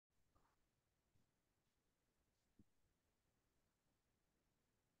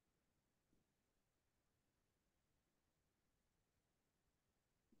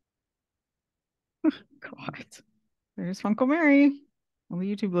God. There's Uncle Mary. Only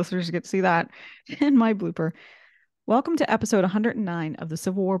YouTube listeners get to see that. And my blooper. Welcome to episode 109 of the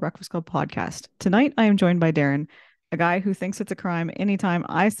Civil War Breakfast Club podcast. Tonight, I am joined by Darren, a guy who thinks it's a crime anytime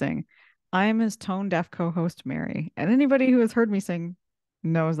I sing. I am his tone deaf co host, Mary. And anybody who has heard me sing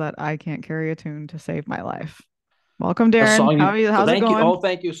knows that I can't carry a tune to save my life. Welcome, Best Darren. song you How's it thank you. going? Oh,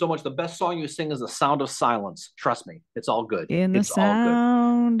 thank you so much. The best song you sing is The Sound of Silence. Trust me, it's all good. In the It's all good.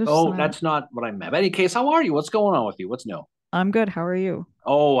 sound of Oh, silence. that's not what I meant. In any case, how are you? What's going on with you? What's new? I'm good. How are you?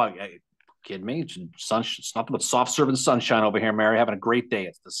 Oh, kidding me? It's nothing but soft serving sunshine over here, Mary. Having a great day.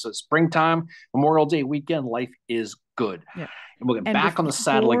 It's the springtime, Memorial Day weekend. Life is good, Yeah. and we'll get And back on the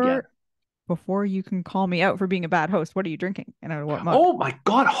saddle again. before you can call me out for being a bad host, what are you drinking? And out of what mug? Oh my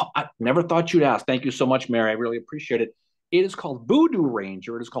God! I never thought you'd ask. Thank you so much, Mary. I really appreciate it. It is called Voodoo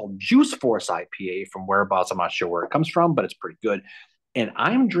Ranger. It is called Juice Force IPA from whereabouts. I'm not sure where it comes from, but it's pretty good. And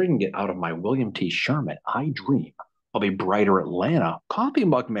I'm drinking it out of my William T. Sherman I Dream of a Brighter Atlanta coffee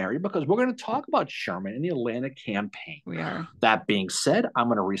mug, Mary, because we're going to talk about Sherman and the Atlanta campaign. We are. That being said, I'm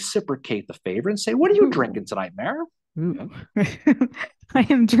going to reciprocate the favor and say, what are you Ooh. drinking tonight, Mary? Ooh. I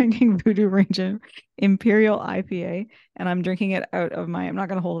am drinking Voodoo Ranger Imperial IPA, and I'm drinking it out of my. I'm not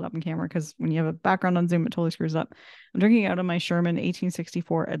going to hold it up in camera because when you have a background on Zoom, it totally screws up. I'm drinking it out of my Sherman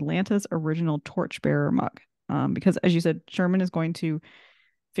 1864 Atlanta's original torchbearer mug. Because as you said, Sherman is going to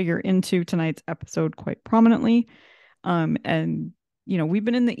figure into tonight's episode quite prominently. And we've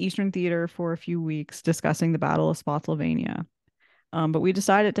been in the Eastern Theater for a few weeks discussing the Battle of Spotsylvania. But we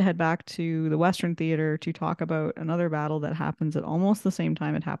decided to head back to the Western Theater to talk about another battle that happens at almost the same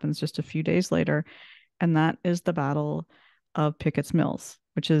time. It happens just a few days later, and that is the Battle of Pickett's Mills,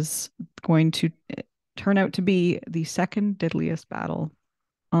 which is going to turn out to be the second deadliest battle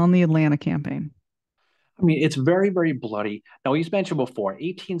on the Atlanta campaign. I mean, it's very, very bloody. Now, he's mentioned before,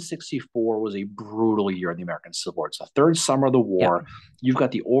 1864 was a brutal year in the American Civil War. It's the third summer of the Yep. war. You've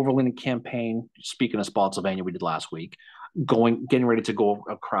got the Overland campaign, speaking of Spotsylvania, we did last week, getting ready to go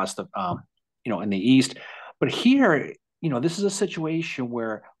across in the East. But here, this is a situation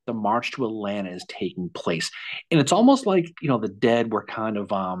where the march to Atlanta is taking place. And it's almost like, the dead were kind of,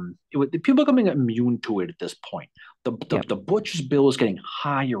 people are becoming immune to it at this point. Yep. The butcher's bill is getting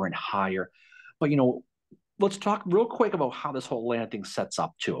higher and higher. But, let's talk real quick about how this whole land thing sets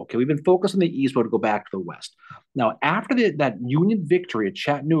up too. Okay, we've been focused on the East, but to go back to the West. Now, after that Union victory at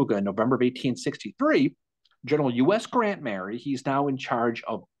Chattanooga in November of 1863, General U.S. Grant Mary, he's now in charge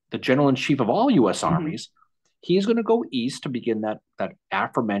of the General in Chief of all U.S. Mhm. armies. He's going to go east to begin that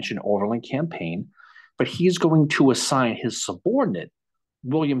aforementioned Overland campaign, but he's going to assign his subordinate,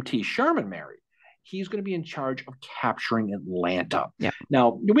 William T. Sherman Mary. He's going to be in charge of capturing Atlanta. Yep.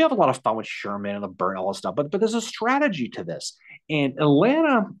 Now, we have a lot of fun with Sherman and the burn, all this stuff, but there's a strategy to this. And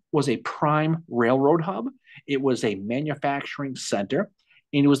Atlanta was a prime railroad hub. It was a manufacturing center,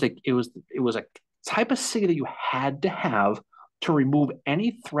 and it was a type of city that you had to have to remove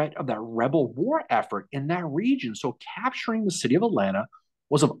any threat of that rebel war effort in that region. So capturing the city of Atlanta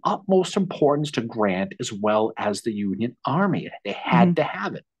was of utmost importance to Grant as well as the Union Army. They Mhm. had to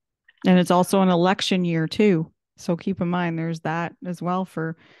have it. And it's also an election year too. So keep in mind there's that as well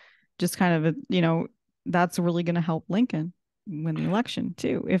for just kind of that's really going to help Lincoln win the election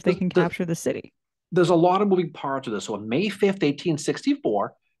too if they There's, can there's, capture the city. there's a lot of moving parts to this. So on May 5th,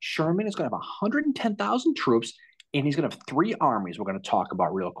 1864, Sherman is going to have 110,000 troops, and he's going to have three armies we're going to talk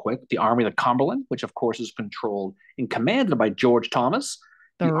about real quick. The Army of the Cumberland, which of course is controlled and commanded by George Thomas.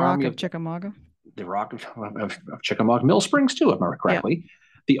 The The Rock Army of of Chickamauga. the Rock of Chickamauga, Mill Springs, too, if I remember Yeah. correctly.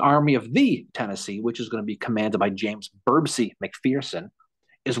 The Army of the Tennessee, which is going to be commanded by James Burbsy McPherson,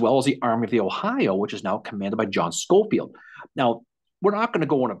 as well as the Army of the Ohio, which is now commanded by John Schofield. Now, we're not going to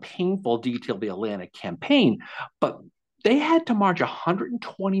go into painful detail of the Atlanta campaign, but they had to march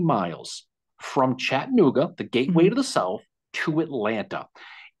 120 miles from Chattanooga, the gateway Mm-hmm. to the south, to Atlanta.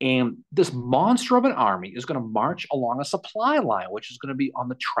 And this monster of an army is going to march along a supply line, which is going to be on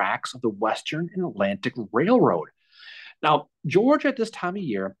the tracks of the Western and Atlantic Railroad. Now, Georgia at this time of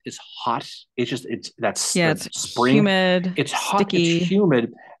year is hot. Yeah, The it's spring. humid, It's hot. It's sticky.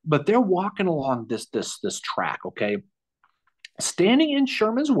 humid, but they're walking along this track. Okay, standing in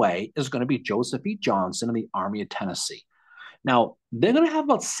Sherman's way is going to be Joseph E. Johnson and the Army of Tennessee. Now, they're going to have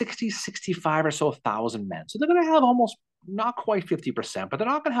about 60, 65 or so thousand men. So they're going to have almost not quite 50%, but they're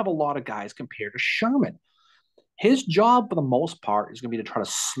not going to have a lot of guys compared to Sherman. His job, for the most part, is going to be to try to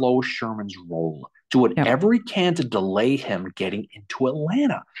slow Sherman's roll, do Yep. whatever he can to delay him getting into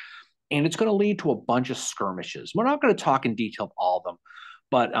Atlanta. And it's going to lead to a bunch of skirmishes. We're not going to talk in detail of all of them,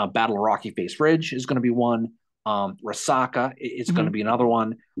 but Battle of Rocky Face Ridge is going to be one. Resaca is going to Mm-hmm. be another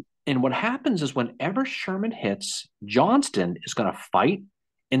one. And what happens is whenever Sherman hits, Johnston is going to fight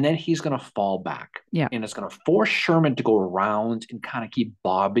and then he's going to fall back. Yeah. And it's going to force Sherman to go around and kind of keep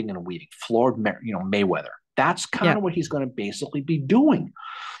bobbing and weaving. Floyd, Mayweather. That's Yeah. kind of what he's going to basically be doing.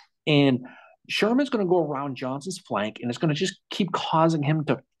 And Sherman's going to go around Johnson's flank and it's going to just keep causing him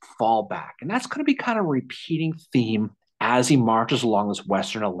to fall back. And that's going to be kind of a repeating theme as he marches along this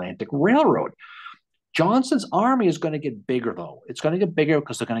Western Atlantic Railroad. Johnson's army is going to get bigger, though. It's going to get bigger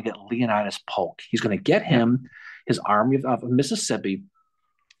because they're going to get Leonidas Polk. He's going to get Yeah. him, his army of Mississippi,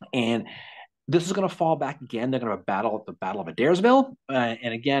 and this is going to fall back again. They're going to have a battle at the Battle of Adairsville,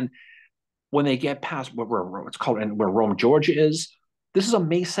 and again, when they get past where it's called and where Rome, Georgia is, this is on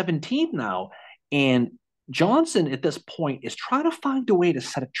May 17th now, and Johnson at this point is trying to find a way to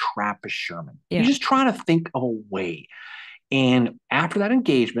set a trap for Sherman. He's Yeah. just trying to think of a way. And after that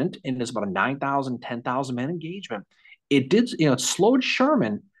engagement, and it's about a 9,000, 10,000 man engagement, it did, it slowed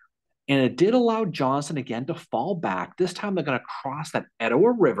Sherman and it did allow Johnson again to fall back. This time they're going to cross that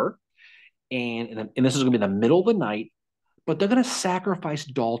Etowah River, and this is going to be in the middle of the night, but they're going to sacrifice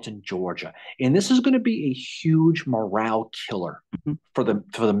Dalton, Georgia. And this is going to be a huge morale killer Mhm. for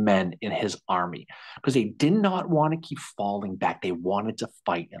the men in his army because they did not want to keep falling back. They wanted to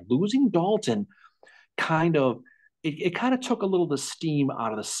fight. And losing Dalton kind of it kind of took a little of the steam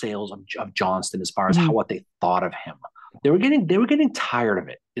out of the sails of Johnston as far as Mhm. what they thought of him. They were getting tired of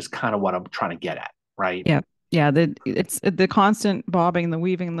it. Is kind of what I'm trying to get at, right? Yeah. Yeah. It's the constant bobbing, the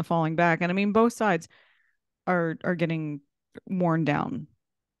weaving, and the falling back. And I mean, both sides are getting worn down.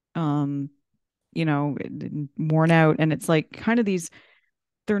 Um, worn out. And it's like kind of these,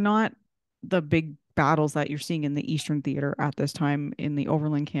 they're not the big battles that you're seeing in the Eastern Theater at this time in the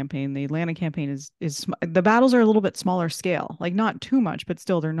Overland campaign. The Atlanta campaign is the battles are a little bit smaller scale, like not too much, but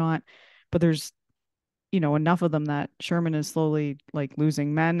still they're not. But there's enough of them that Sherman is slowly like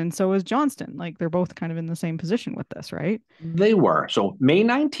losing men, and so is Johnston. Like they're both kind of in the same position with this, right? They were. So May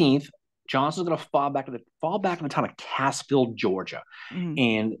 19th, Johnson's going to fall back in the town of Cassville, Georgia, Mm-hmm.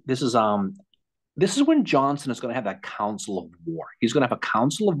 and this is when Johnson is going to have that council of war. He's going to have a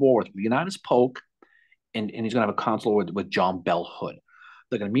council of war with Leonidas Polk, and he's going to have a council with John Bell Hood.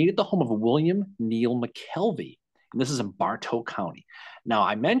 They're going to meet at the home of William Neal McKelvey, and this is in Bartow County. Now,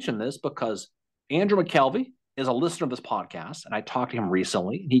 I mention this because Andrew McKelvey is a listener of this podcast, and I talked to him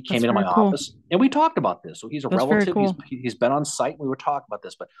recently, and he came That's into my very cool. office, and we talked about this. So he's a That's very relative. He's cool. he's been on site. And we were talking about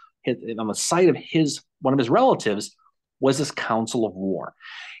this, but on the site of one of his relatives was this council of war,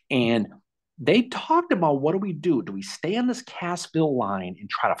 and they talked about what do we do? Do we stay on this Cassville line and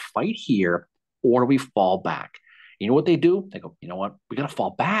try to fight here, or do we fall back? You know what they do? They go, you know what? We got to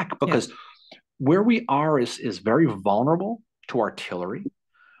fall back Yeah. because where we are is very vulnerable to artillery.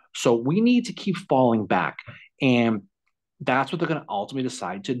 So we need to keep falling back. And that's what they're going to ultimately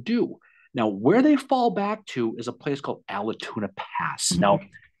decide to do. Now, where they fall back to is a place called Allatoona Pass. Now, Mhm.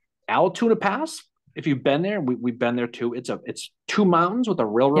 Allatoona Pass, if you've been there, we've been there too. It's two mountains with a Yep.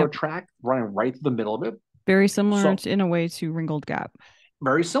 railroad track running right through the middle of it. Very similar So to, in a way to Ringgold Gap.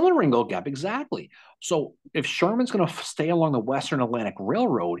 very similar to Ringgold Gap, exactly. So if Sherman's going to stay along the Western Atlantic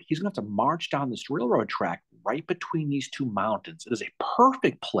Railroad, he's going to have to march down this railroad track right between these two mountains. It is a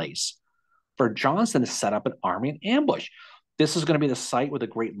perfect place for Johnson to set up an army and ambush. This is going to be the site where the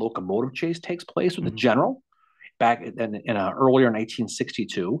great locomotive chase takes place with the Mhm. general back earlier in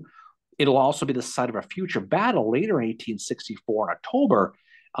 1862. It'll also be the site of a future battle later in 1864 in October,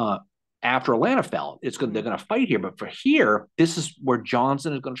 uh, after Atlanta fell. They're Mhm. going to fight here, but for here, this is where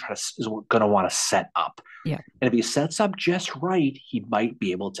Johnson is going to want to set up. Yeah. And if he sets up just right, he might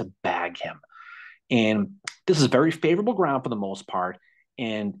be able to bag him. And this is very favorable ground for the most part.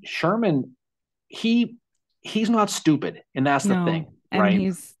 And Sherman, he he's not stupid, and that's the No. thing, And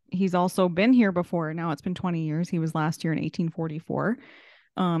right? he's also been here before. Now it's been 20 years. He was last year in 1844.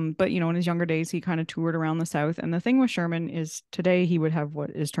 But in his younger days, he kind of toured around the South. And the thing with Sherman is today he would have what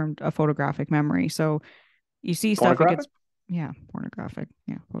is termed a photographic memory. So you see stuff, it Pornographic. gets, yeah, pornographic.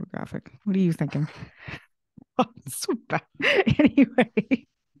 Yeah, photographic. What are you thinking? Oh, so bad. Anyway,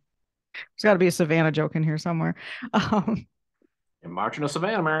 there's got to be a Savannah joke in here somewhere. Um, And marching to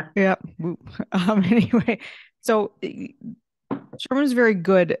Savannah, man. yeah. Anyway, so Sherman is very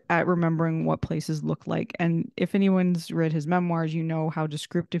good at remembering what places look like. And if anyone's read his memoirs, you know how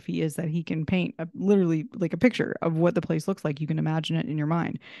descriptive he is that he can paint literally like a picture of what the place looks like. You can imagine it in your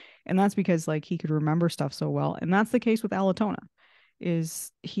mind. And that's because like he could remember stuff so well. And that's the case with Alatona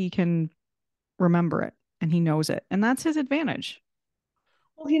is he can remember it and he knows it. And that's his advantage.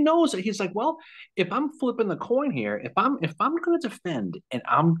 Well, he knows it. He's like, well, if I'm flipping the coin here, if I'm going to defend and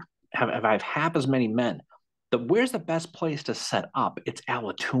I have half as many men, where's the best place to set up? It's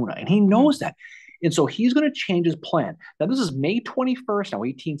Alatoona, and he Mhm. knows that. And so he's going to change his plan. Now, this is May 21st, now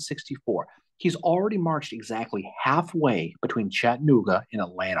 1864. He's already marched exactly halfway between Chattanooga and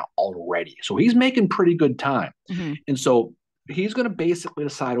Atlanta already. So he's making pretty good time. Mhm. And so he's going to basically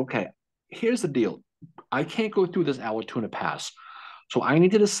decide, okay, here's the deal. I can't go through this Alatoona Pass. So I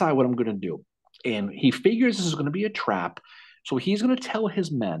need to decide what I'm going to do. And he figures this is going to be a trap. So he's going to tell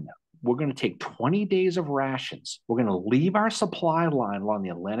his men, we're going to take 20 days of rations. We're going to leave our supply line along the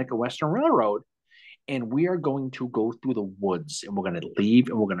Atlantic and Western Railroad, and we are going to go through the woods, and we're going to leave,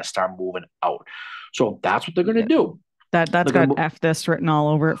 and we're going to start moving out. So that's what they're going to Yeah. do. That's They're going got to move. F this written all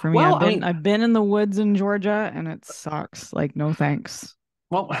over it for me. Well, I've I been mean, I've been in the woods in Georgia and it sucks. Like, no thanks.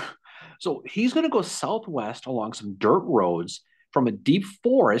 well, so he's going to go southwest along some dirt roads from a deep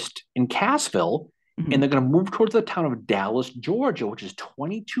forest in Cassville, and Mhm. they're going to move towards the town of Dallas, Georgia, which is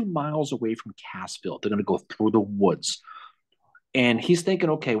 22 miles away from Cassville. They're going to go through the woods. And he's thinking,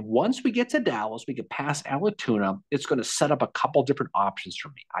 okay, once we get to Dallas, we get past Alatoona, it's going to set up a couple different options for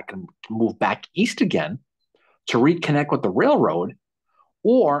me. I can move back east again to reconnect with the railroad,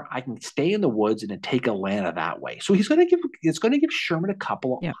 or I can stay in the woods and then take Atlanta that way. So it's going to give Sherman a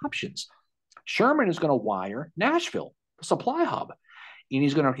couple of Yeah. options. Sherman is going to wire Nashville, the supply hub, and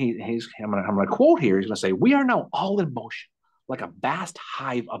he's going to I'm going to quote here. He's going to say, "We are now all in motion, like a vast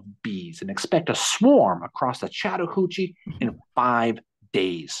hive of bees, and expect a swarm across the Chattahoochee in 5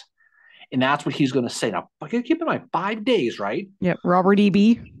 days." And that's what he's going to say. Now, keep in mind, 5 days, right? Yep. Robert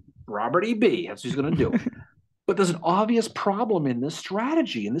E.B. Robert E. B. That's what he's going to do. But there's an obvious problem in this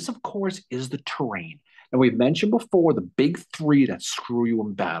strategy, and this, of course, is the terrain. And we've mentioned before the big three that screw you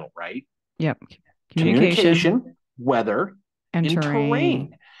in battle, right? Yep. Communication Communication, weather, and and terrain.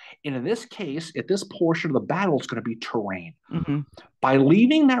 terrain. And in this case, at this portion of the battle, it's going to be terrain. Hmm. By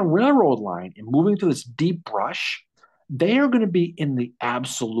leaving that railroad line and moving through this deep brush, they are going to be in the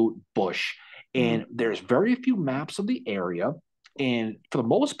absolute bush. Hmm. And there's very few maps of the area. And for the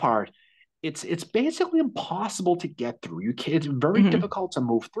most part, it's basically impossible to get through. It's very Hmm. difficult to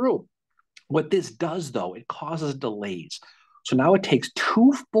move through. What this does, though, it causes delays. So now it takes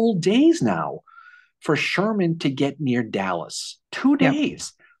 2 full days now for Sherman to get near Dallas. Two Yep.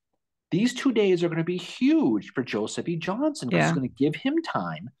 days. These 2 days are going to be huge for Joseph E. Johnson because it's Yeah. going to give him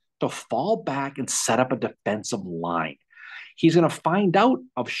time to fall back and set up a defensive line. He's going to find out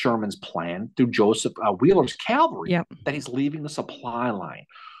of Sherman's plan through Joseph Wheeler's cavalry Yep. that he's leaving the supply line.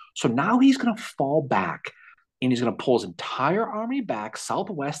 So now he's going to fall back and he's going to pull his entire army back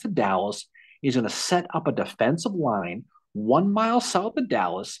southwest of Dallas. He's going to set up a defensive line 1 mile south of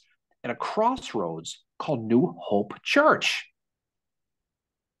Dallas at a crossroads called New Hope Church.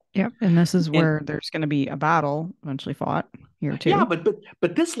 Yep. And this is And where there's going to be a battle eventually fought here yeah, too.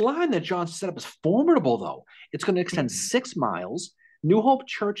 but this line that Johnson set up is formidable though. It's going to extend 6 miles. New Hope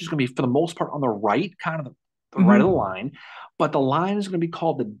Church is going to be for the most part on the right, kind of the right of the Hmm. line, but the line is going to be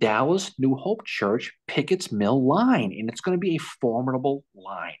called the Dallas New Hope Church Pickett's Mill line, and it's going to be a formidable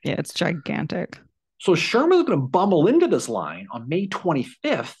line. Yeah, it's gigantic. So Sherman's going to bumble into this line on May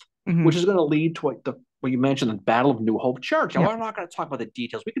 25th, Hmm. which is going to lead to what you mentioned, the Battle of New Hope Church. Now, Yep. we're not going to talk about the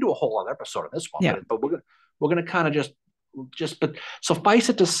details. We could do a whole other episode of this one, Yep. but we're going to kind of but suffice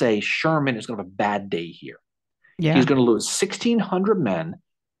it to say, Sherman is going to have a bad day here. He's Yeah. going to lose 1,600 men.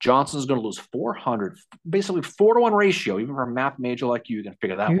 Johnson's going to lose 400, basically 4-to-1 ratio. Even for a math major like you can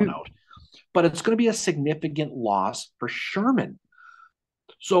figure that one Ooh. out. But it's going to be a significant loss for Sherman.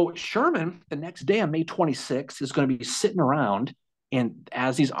 So Sherman, the next day on May 26th, is going to be sitting around, and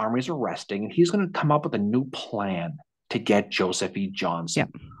as these armies are resting, and he's going to come up with a new plan to get Joseph E. Yep.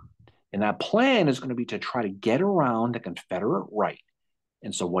 Johnson. And that plan is going to be to try to get around the Confederate right.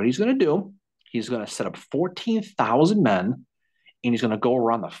 And so what he's going to do, he's going to set up 14,000 men, and he's going to go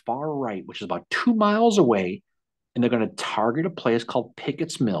around the far right, which is about 2 miles away, and they're going to target a place called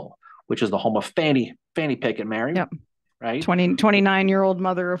Pickett's Mill, which is the home of Fanny Pickett, Mary, Yep. right? 29-year-old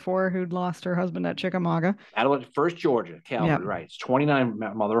mother of four who'd lost her husband at Chickamauga. Battle at First Georgia Yep. Cavalry, right? It's 29,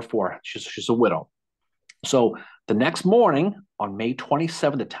 mother of four. She's a widow. So the next morning, on May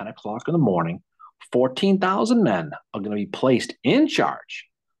 27th at 10 o'clock in the morning, 14,000 men are going to be placed in charge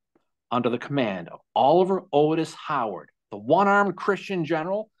under the command of Oliver Otis Howard, the one-armed Christian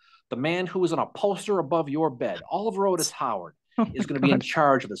general, the man who was on a poster above your bed. Oliver Otis Howard Oh my is going to be in God.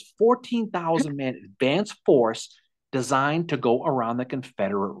 charge of this 14,000 man advance force designed to go around the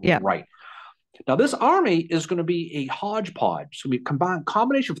Confederate Yep. right. Now, this army is going to be a hodgepodge. It's going to be a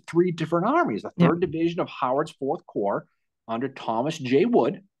combination of three different armies. The Yep. 3rd Division of Howard's 4th Corps under Thomas J.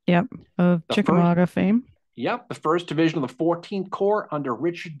 Wood. Yep. Of The first, Chickamauga fame. the 1st Division of the 14th Corps under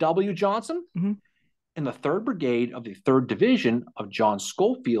Richard W. Johnson. Hmm. in the 3rd Brigade of the 3rd Division of John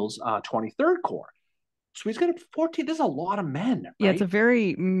Schofield's 23rd Corps. So he's got 14. There's a lot of men, Yeah, it's a right?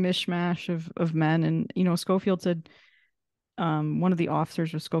 very mishmash of men. And, Schofield said, one of the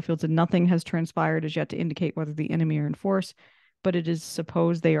officers of Schofield said, nothing has transpired as yet to indicate whether the enemy are in force, but it is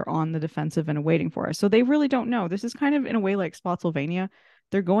supposed they are on the defensive and awaiting for us. So they really don't know. This is kind of in a way like Spotsylvania.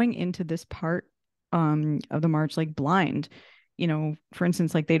 They're going into this part of the march like blind. For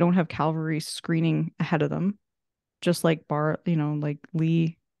instance, like they don't have cavalry screening ahead of them, just like like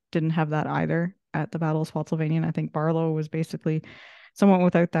Lee didn't have that either at the Battle of Spotsylvania. And I think Barlow was basically somewhat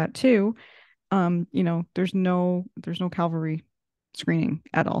without that too. There's no cavalry screening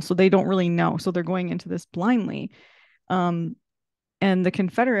at all. So they don't really know. So they're going into this blindly. Um, and the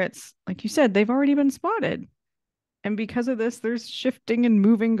Confederates, like you said, they've already been spotted. And because of this, there's shifting and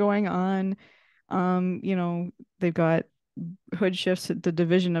moving going on. They've got Hood shifts the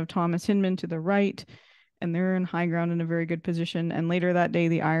division of Thomas Hinman to the right, and they're in high ground in a very good position. And later that day,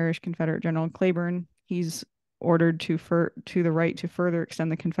 the Irish Confederate General Claiborne, he's ordered to the right to further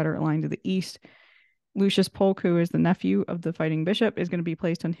extend the Confederate line to the east. Lucius Polk, who is the nephew of the fighting bishop, is going to be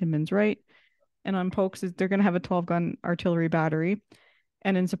placed on Hinman's right. And on Polk's, they're going to have a 12-gun artillery battery.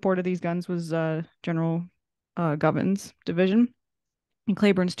 And in support of these guns was General Govin's division. And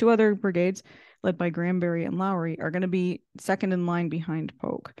Claiborne's two other brigades, led by Granbury and Lowry, are going to be second in line behind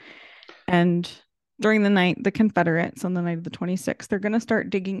Polk. And during the night, the Confederates, on the night of the 26th, they're going to start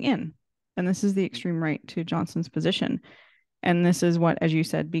digging in. And this is the extreme right to Johnston's position. And this is what, as you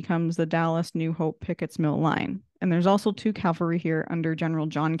said, becomes the Dallas, New Hope, Pickett's Mill line. And there's also two cavalry here under General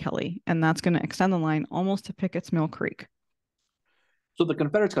John Kelly, and that's going to extend the line almost to Pickett's Mill Creek. So the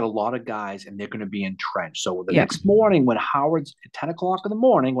Confederates got a lot of guys, and they're going to be entrenched. So the Yeah. next morning, when Howard's at 10 o'clock in the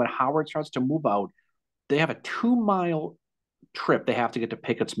morning, when Howard starts to move out, they have a 2 mile trip they have to get to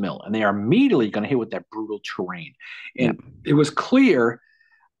Pickett's Mill, and they are immediately going to hit with that brutal terrain. Yeah. And it was clear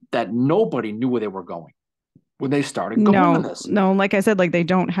that nobody knew where they were going when they started going on No, this. no, like I said, like they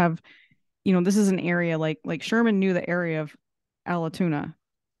don't have, this is an area like Sherman knew the area of Allatoona.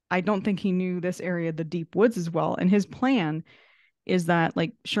 I don't think he knew this area, the deep woods, as well. And his plan is that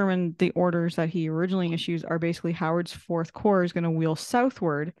like Sherman, the orders that he originally issues are basically Howard's Fourth Corps is going to wheel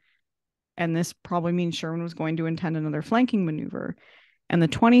southward. And this probably means Sherman was going to intend another flanking maneuver. And the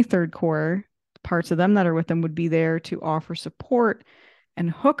 23rd Corps, parts of them that are with them, would be there to offer support. And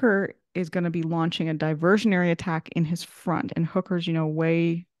Hooker is going to be launching a diversionary attack in his front. And Hooker's,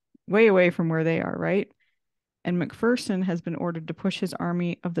 way, way away from where they are, right? And McPherson has been ordered to push his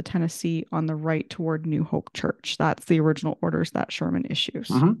Army of the Tennessee on the right toward New Hope Church. That's the original orders that Sherman issues.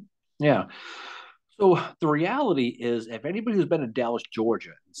 Mm-hmm. Yeah. So the reality is, if anybody who's been in Dallas,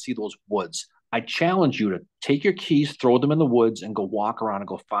 Georgia, and see those woods, I challenge you to take your keys, throw them in the woods, and go walk around and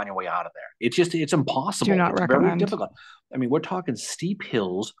go find your way out of there. It's Do impossible. not It's very recommend. difficult. I mean, we're talking steep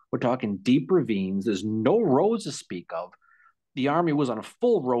hills, we're talking deep ravines. There's no roads to speak of. The army was on a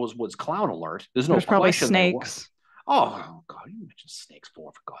full Rosewoods clown alert. There's no There's probably question they were. snakes. Oh God, you mentioned snakes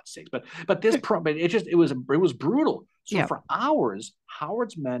for God's sakes. But it was brutal. So Yeah. for hours,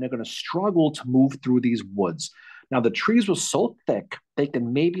 Howard's men are going to struggle to move through these woods. Now the trees were so thick they could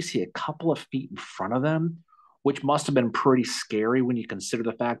maybe see a couple of feet in front of them, which must have been pretty scary when you consider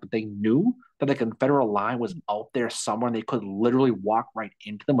the fact that they knew that the Confederate line was out there somewhere and they could literally walk right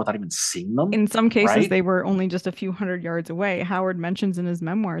into them without even seeing them. In some cases, Right? they were only just a few hundred yards away. Howard mentions in his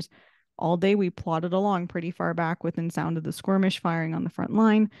memoirs, all day we plodded along pretty far back within sound of the skirmish firing on the front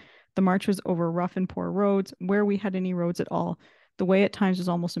line. The march was over rough and poor roads, where we had any roads at all. The way at times was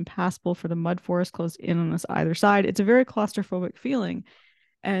almost impassable, for the mud forest closed in on us either side. It's a very claustrophobic feeling.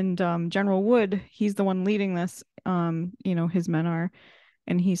 And General Wood, he's the one leading this, his men are.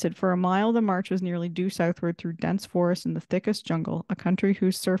 And he said, for a mile, the march was nearly due southward through dense forest and the thickest jungle, a country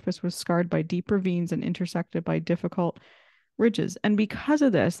whose surface was scarred by deep ravines and intersected by difficult ridges. And because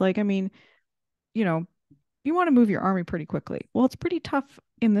of this, like, I mean, you know, you want to move your army pretty quickly. Well, it's pretty tough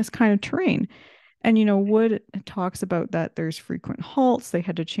in this kind of terrain. And, Wood talks about that there's frequent halts. They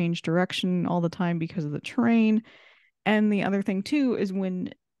had to change direction all the time because of the terrain. And the other thing, too, is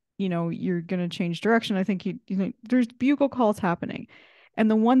when, you're going to change direction, I think, there's bugle calls happening. And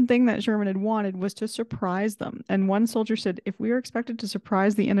the one thing that Sherman had wanted was to surprise them. And one soldier said, if we are expected to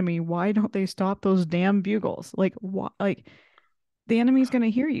surprise the enemy, why don't they stop those damn bugles? Like, like the enemy's going to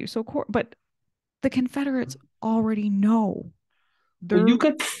hear you. But the Confederates already know. Well, They're you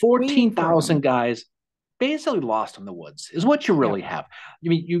got waiting for 14,000 them. guys basically lost in the woods, is what you Yeah. really have. I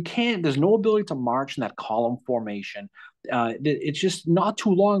mean, you can't, there's no ability to march in that column formation. It's just not too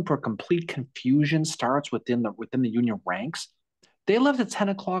long for complete confusion starts within the Union ranks. They left at 10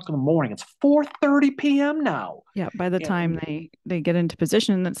 o'clock in the morning. It's 4:30 p.m. now. Yeah, by the time And they get into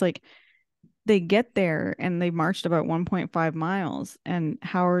position, it's like they get there and they marched about 1.5 miles, and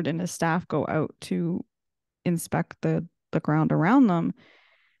Howard and his staff go out to inspect the ground around them.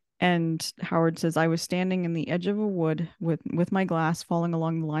 And Howard says, I was standing in the edge of a wood with my glass falling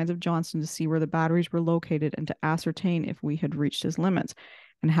along the lines of Johnston to see where the batteries were located and to ascertain if we had reached his limits.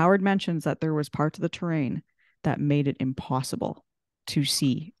 And Howard mentions that there was parts of the terrain that made it impossible to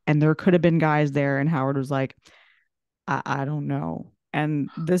see. And there could have been guys there. And Howard was like, I don't know. And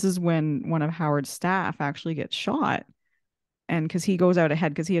this is when one of Howard's staff actually gets shot. And because he goes out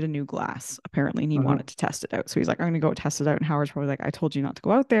ahead because he had a new glass apparently and he wanted Mhm. to test it out. So he's like, I'm going to go test it out. And Howard's probably like, I told you not to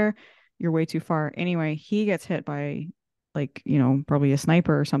go out there. You're way too far. Anyway, he gets hit by like, probably a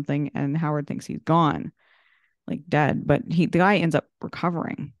sniper or something. And Howard thinks he's gone, like dead. But the guy ends up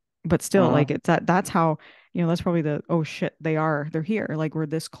recovering. But still, like Mhm. it's that's how, that's probably oh shit, they're here. Like we're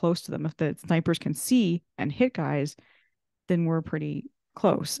this close to them. If the snipers can see and hit guys, then we're pretty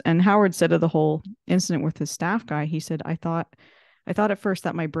close. And Howard said of the whole incident with his staff guy, he said, I thought at first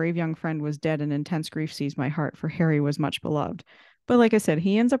that my brave young friend was dead and intense grief seized my heart, for Harry was much beloved. But like I said,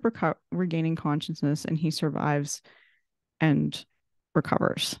 he ends up regaining consciousness and he survives and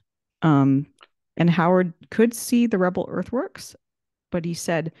recovers. Um, and Howard could see the rebel earthworks, but he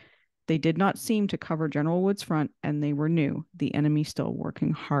said they did not seem to cover General Wood's front and they were new. The enemy still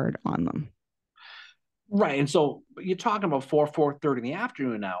working hard on them. Right. And so you're talking about 4:30 in the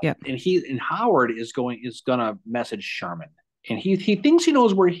afternoon now. Yeah. And Howard is gonna message Sherman. And he thinks he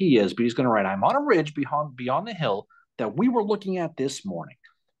knows where he is, but he's gonna write, I'm on a ridge beyond the hill that we were looking at this morning.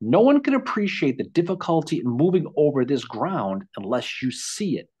 No one can appreciate the difficulty in moving over this ground unless you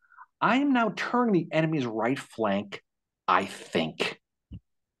see it. I am now turning the enemy's right flank, I think.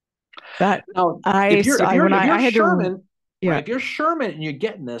 That Now, I if you're so if I you're when if you're I had to Sherman, right? yeah, If you're Sherman and you're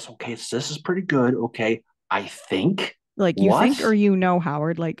getting this, okay, so this is pretty good. Okay, I think like you think or what?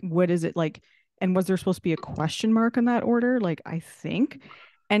 Howard, like what is it like, and was there supposed to be a question mark on that order? Like I think.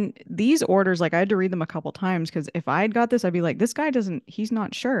 And these orders, like I had to read them a couple times because if I had got this, I'd be like, this guy doesn't, he's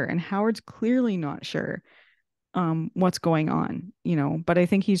not sure. And Howard's clearly not sure what's going on, But I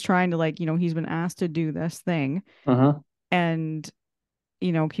think he's trying to like, he's been asked to do this thing. Uh-huh. And,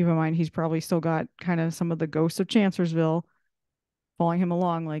 keep in mind he's probably still got kind of some of the ghosts of Chancellorsville following him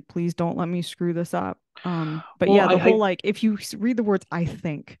along, like, please don't let me screw this up. But Well, yeah, the whole like if you read the words I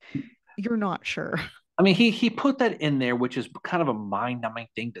think, you're not sure. I mean, he put that in there, which is kind of a mind-numbing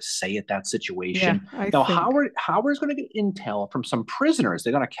thing to say at that Yeah, situation. I Now, think. Howard's going to get intel from some prisoners.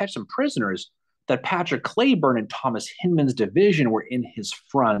 They're going to catch some prisoners that Patrick Clayburn and Thomas Hinman's division were in his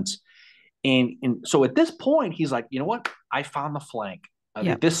front. And so at this point, he's like, you know what? I found the flank.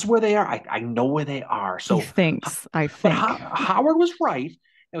 Yeah. This is where they are. I know where they are. He So, thinks, I but think. Howard was right.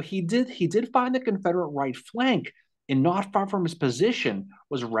 He did find the Confederate right flank, and not far from his position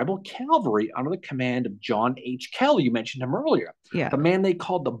was rebel cavalry under the command of John H. Kelly. You mentioned him earlier, Yeah. the man they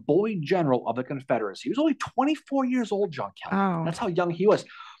called the boy general of the Confederacy. He was only 24 years old, John Kelly. Oh, That's how young he was.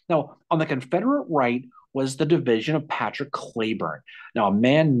 Now, on the Confederate right was the division of Patrick Clayburn. Now, a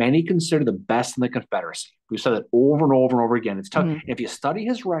man many consider the best in the Confederacy. We've said it over and over and over again. It's tough. mhm. If you study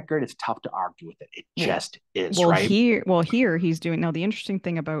his record, it's tough to argue with it. It Well, just is, well, right? here he's doing now. The interesting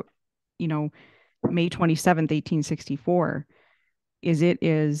thing about, you know, May 27th, 1864, is it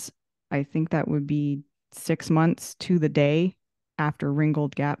is, I think that would be 6 months to the day after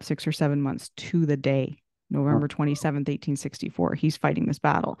Ringgold Gap, 6 or 7 months to the day, November 27th, 1864. He's fighting this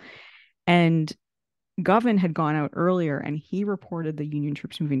battle. And Govan had gone out earlier and he reported the Union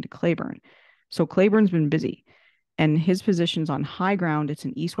troops moving to Clayburn. So Clayburn's been busy and his position's on high ground. It's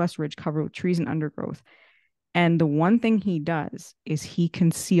an east west ridge covered with trees and undergrowth. And the one thing he does is he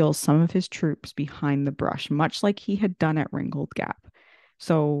conceals some of his troops behind the brush, much like he had done at Ringgold Gap.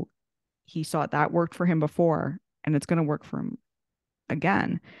 So he saw that worked for him before, and it's going to work for him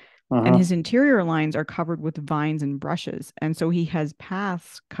again. And Uh-huh. his interior lines are covered with vines and brushes. And so he has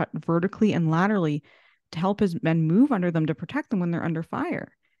paths cut vertically and laterally to help his men move under them to protect them when they're under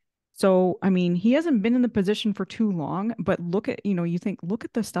fire. So, I mean, he hasn't been in the position for too long, but look at, you think, look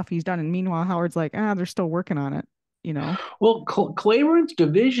at the stuff he's done. And meanwhile, Howard's like, they're still working on it, you know? Well, Claiborne's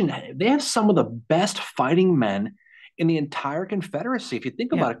division, they have some of the best fighting men in the entire Confederacy. If you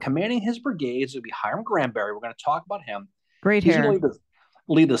think Yeah. about it, commanding his brigades would be Hiram Granberry. We're going to talk about him. Great He's going to hair.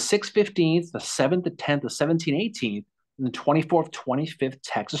 lead the 615th, the 7th, the 10th, the 17th, 18th, and the 24th, 25th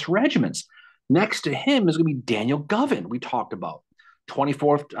Texas regiments. Next to him is going to be Daniel Govan, we talked about.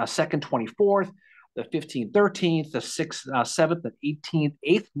 24th, 2nd, 24th, the 15th, 13th, the 6th, 7th, the 18th,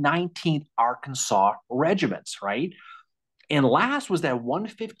 8th, 19th Arkansas regiments, right? And last was that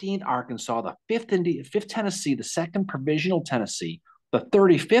 115th Arkansas, the 5th Tennessee, the 2nd Provisional Tennessee, the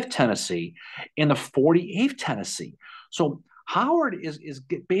 35th Tennessee, and the 48th Tennessee. So Howard is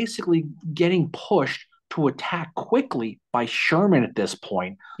basically getting pushed to attack quickly by Sherman at this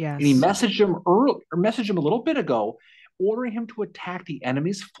point. And he Yes. messaged him early, or messaged him a little bit ago, ordering him to attack the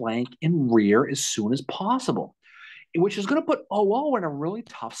enemy's flank and rear as soon as possible, which is going to put OO in a really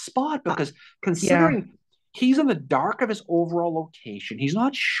tough spot Uh, because yeah. considering he's in the dark of his overall location, he's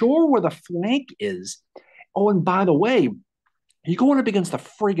not sure where the flank is. Oh, and by the way, you're going up against the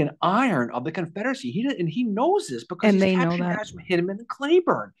friggin' iron of the Confederacy. And he knows this because And he's they know capturing that. guys from Hidden and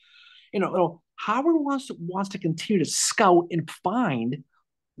Claiborne. Howard wants to continue to scout and find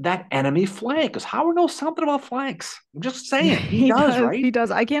that enemy flank because Howard knows something about flanks. I'm just saying, he He does, does. right? He does.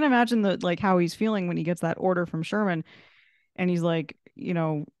 I can't imagine the like how he's feeling when he gets that order from Sherman and he's like,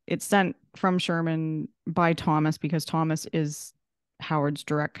 it's sent from Sherman by Thomas because Thomas is Howard's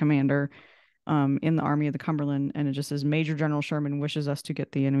direct commander in the Army of the Cumberland, and it just says Major General Sherman wishes us to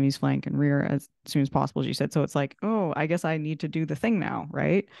get the enemy's flank and rear as soon as possible, as you said. So it's like, oh, I guess I need to do the thing now,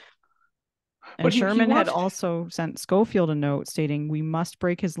 right? And But he Sherman had wants also sent Schofield a note stating, we must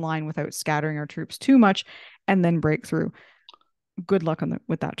break his line without scattering our troops too much and then break through. Good luck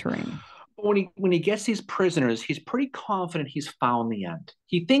with that terrain. when he gets these prisoners, he's pretty confident he's found the end.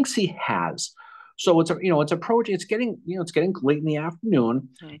 He thinks he has. So it's approaching. It's getting late in the afternoon,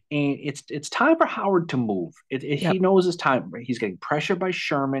 Mm. and it's time for Howard to move. He Yep. knows it's time. He's getting pressured by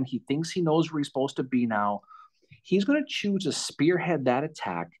Sherman. He thinks he knows where he's supposed to be now. He's going to choose to spearhead that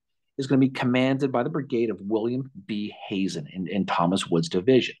attack. Is going to be commanded by the brigade of William B. Hazen in Thomas Wood's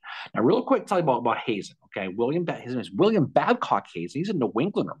division. Now, real quick, tell you about Hazen. Okay, his name is William Babcock Hazen. He's a New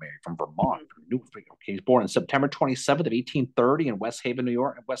Englander, married from Vermont. Okay, he's born on September 27th of 1830 in West Haven, New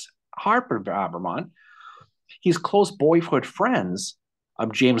York, and West Hartford, Vermont. He's close boyhood friends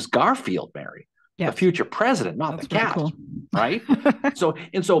of James Garfield, Mary, the Yes. future president, not the That's very cat, cool. right?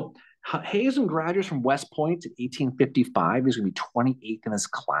 So Hazen graduates from West Point in 1855. He's going to be 28th in his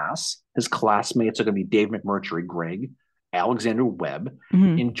class. His classmates are going to be Dave McMurtry Gregg, Alexander Webb,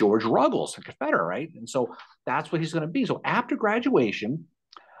 Mhm. and George Ruggles, a Confederate, right? And so that's what he's going to be. So after graduation,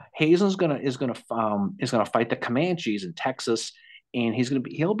 Hazen's gonna fight the Comanches in Texas, and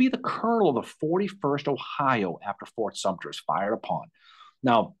he'll be the colonel of the 41st Ohio after Fort Sumter is fired upon.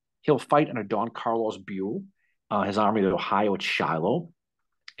 Now he'll fight under Don Carlos Buell, his army of Ohio at Shiloh.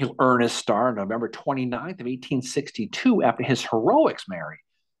 He'll earn his star on November 29th of 1862 after his heroics, Mary,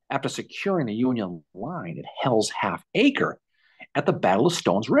 after securing the Union line at Hell's Half Acre at the Battle of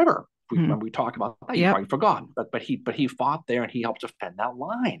Stones River. Mhm. When we talked about that, you Yep. probably forgot, but he fought there and he helped defend that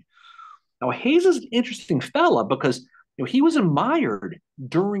line. Now Hayes is an interesting fella because he was admired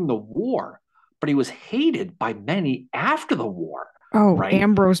during the war, but he was hated by many after the war, Oh, right?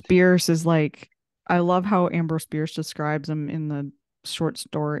 Ambrose Bierce is like, I love how Ambrose Bierce describes him in the short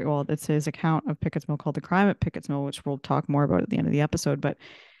story. Well, it's his account of Pickett's Mill called The Crime at Pickett's Mill, which we'll talk more about at the end of the episode. But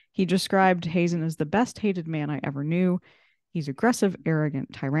he described Hazen as the best hated man I ever knew. He's aggressive,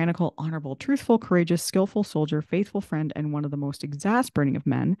 arrogant, tyrannical, honorable, truthful, courageous, skillful soldier, faithful friend, and one of the most exasperating of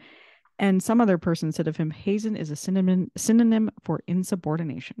men. And some other person said of him, Hazen is a synonym for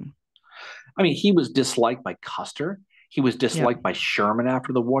insubordination. I mean, he was disliked by Custer. He was Yep. disliked by Sherman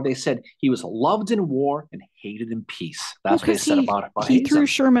after the war. They said he was loved in war and hated in peace. Well, That's what they because said about he threw Hazen.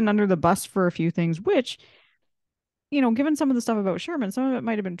 Sherman under the bus for a few things, which, given some of the stuff about Sherman, some of it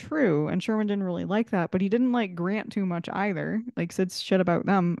might have been true, and Sherman didn't really like that, but he didn't like Grant too much either. Like said shit about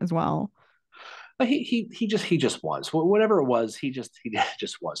them as well. But he just was whatever it was. He just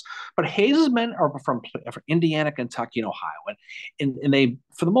was. But Hayes's men are from Indiana, Kentucky, and Ohio, and they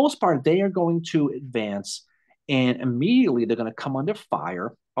for the most part they are going to advance, and immediately they're going to come under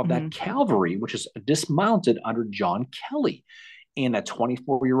fire of that Hmm. cavalry, which is dismounted under John Kelly, and that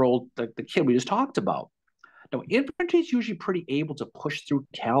 24-year-old the kid we just talked about. Now, infantry is usually pretty able to push through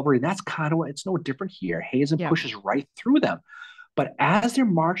cavalry, and that's kind of what it's no different here. Hazen Yep. pushes right through them. But as they're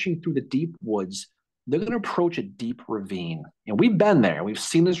marching through the deep woods, they're going to approach a deep ravine. And we've been there. We've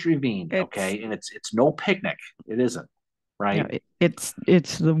seen this ravine, It's okay? And it's no picnic. It isn't, yeah, right?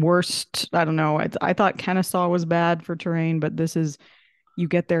 it's the worst. I don't know. I thought Kennesaw was bad for terrain, but this is you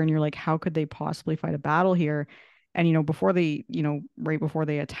get there and you're like, how could they possibly fight a battle here? And before they, right before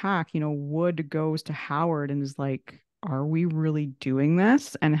they attack, Wood goes to Howard and is like, are we really doing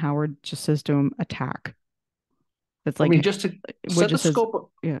this? And Howard just says to him, attack. It's I mean, like just to Wood set the just says,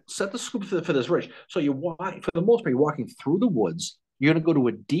 scope, yeah, set the scope for this, Rich. So for the most part, you're walking through the woods. You're going to go to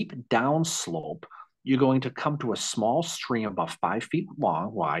a deep down slope. You're going to come to a small stream about 5 feet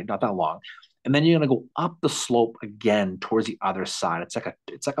long, wide, not that long. and then you're going to go up the slope again towards the other side. It's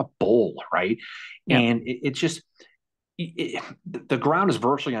like a bowl, right? Yeah. And it's just the ground is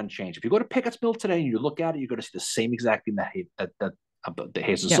virtually unchanged. If you go to Pickett's Mill today and you look at it, you're going to see the same exact thing that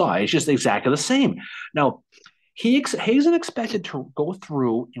Hazen Yeah. saw. It's just exactly the same. Now, Hazen expected to go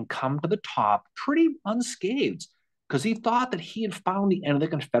through and come to the top pretty unscathed because he thought that he had found the end of the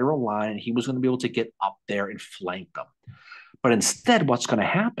Confederate line and he was going to be able to get up there and flank them. But instead, what's going to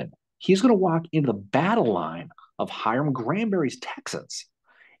happen? He's going to walk into the battle line of Hiram Granberry's Texans.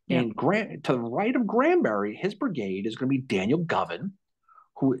 Yeah. To the right of Granberry, his brigade is going to be Daniel Govan,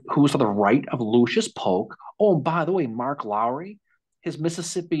 who's to the right of Lucius Polk. Oh, and by the way, Mark Lowry, his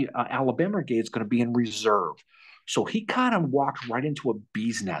Mississippi Alabama brigade is going to be in reserve. So he kind of walked right into a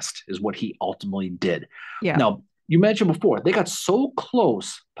bee's nest, is what he ultimately did. Yeah. Now, you mentioned before, they got so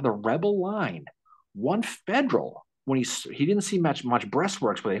close to the rebel line. One Federal, when he didn't see much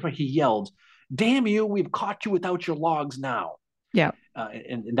breastworks, but he yelled, "Damn you, we've caught you without your logs now." Yeah.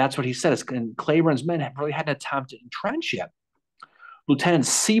 And that's what he said. And Claiborne's men really hadn't time to entrench yet. Lieutenant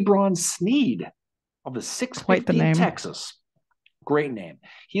Sebron Sneed of the Quite the 615th name. Texas, great name.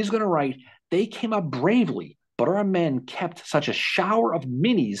 He's going to write, "They came up bravely, but our men kept such a shower of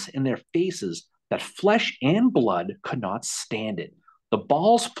minis in their faces that flesh and blood could not stand it. The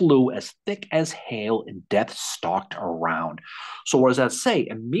balls flew as thick as hail and death stalked around." So what does that say?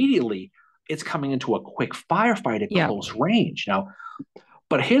 Immediately, it's coming into a quick firefight at Yeah. close range. Now,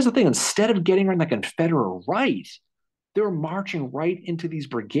 but here's the thing: instead of getting on the Confederate right, they were marching right into these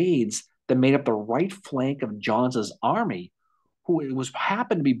brigades that made up the right flank of Johnson's army, who it was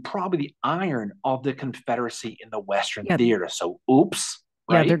happened to be probably the iron of the Confederacy in the Western Yeah. theater. So, oops,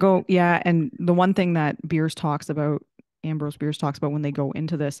 Yeah. right? Yeah. And the one thing that Ambrose Bierce talks about when they go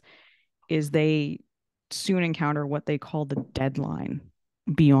into this is they soon encounter what they call the deadline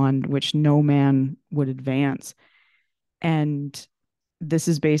beyond which no man would advance. And this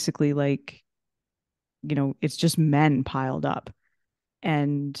is basically like, it's just men piled up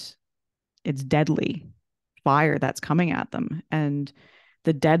and it's deadly fire that's coming at them. And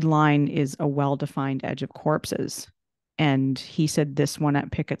the deadline is a well defined edge of corpses. And he said this one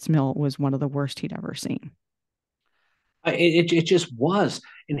at Pickett's Mill was one of the worst he'd ever seen. It just was.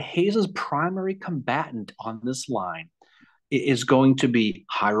 And Hayes's primary combatant on this line is going to be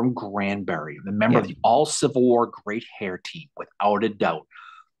Hiram Granberry, the member Yeah. of the all Civil War Great Hair Team, without a doubt.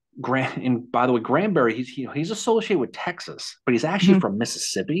 And by the way, Granberry, he's associated with Texas, but he's actually Mhm. from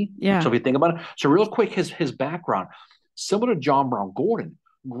Mississippi. Yeah. So if you think about it, so real quick, his background, similar to John Brown Gordon,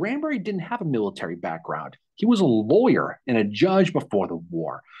 Granberry didn't have a military background. He was a lawyer and a judge before the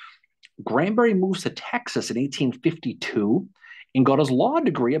war. Granberry moves to Texas in 1852 and got his law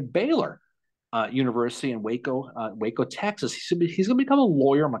degree at Baylor University in Waco, Texas. He's going to become a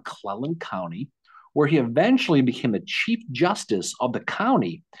lawyer in McClellan County, where he eventually became the chief justice of the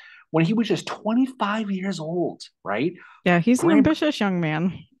county when he was just 25 years old, right? Yeah. He's an Graham, ambitious young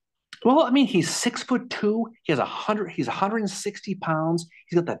man. well, I mean, he's 6'2". He's 160 pounds.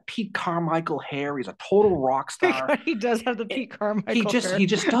 He's got that Pete Carmichael hair. He's a total rock star. He does have the It, Pete Carmichael he hair.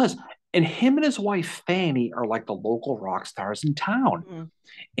 just does. And him and his wife Fanny are like the local rock stars in town. Mm.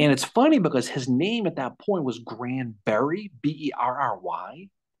 And it's funny because his name at that point was Granberry, Berry.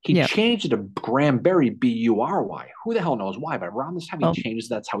 He Yeah. changed it to Granberry, Bury. Who the hell knows why? But around this time he Well, changes.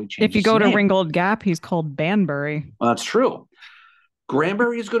 That's how he if you changes his go to name. Ringgold Gap, he's called Banbury. Well, that's true.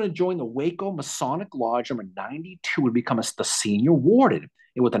 Granberry is going to join the Waco Masonic Lodge number 92 and become the senior warden.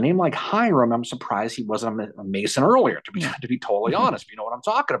 And with a name like Hiram, I'm surprised he wasn't a Mason earlier, to be, Yeah. to be totally honest. You know what I'm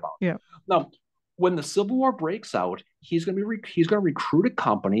talking about. Yeah. Now, when the Civil War breaks out, he's going to recruit a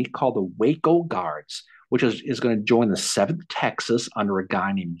company called the Waco Guards, which is going to join the 7th Texas under a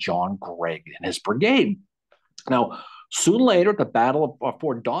guy named John Gregg and his brigade. Now, soon later, at the Battle of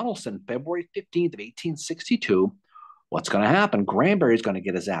Fort Donelson, February 15th of 1862, what's going to happen? Granberry is going to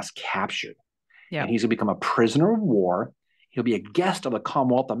get his ass captured, Yeah. and he's going to become a prisoner of war. He'll be a guest of the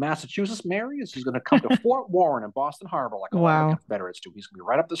Commonwealth of Massachusetts. Marius. He's going to come to Fort Warren in Boston Harbor like a lot of the Wow. Confederates do. He's going to be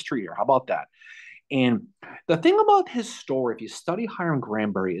right up the street here. How about that? And the thing about his story, if you study Hiram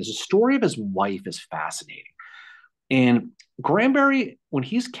Granberry, is the story of his wife is fascinating. And Granberry, when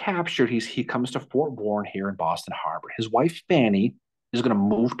he's captured, he comes to Fort Warren here in Boston Harbor. His wife Fanny is going to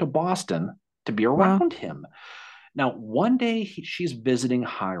move to Boston to be Wow. around him. Now, one day she's visiting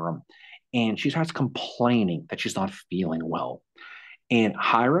Hiram, and she starts complaining that she's not feeling well. And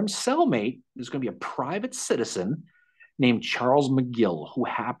Hiram's cellmate is going to be a private citizen named Charles McGill, who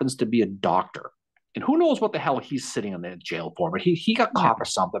happens to be a doctor. And who knows what the hell he's sitting in the jail for, but he got Yeah. caught for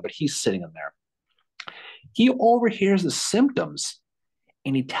something, but he's sitting in there. He overhears the symptoms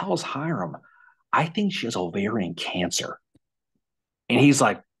and he tells Hiram, I think she has ovarian cancer. And he's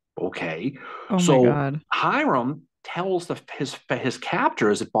like, okay. Oh my So God. Hiram tells his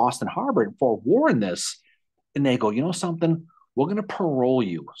captors at Boston Harbor for warn this, and they go, you know something? We're going to parole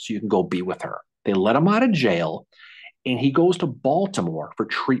you so you can go be with her. They let him out of jail, and he goes to Baltimore for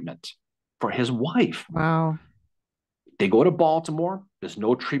treatment for his wife. Wow. They go to Baltimore. There's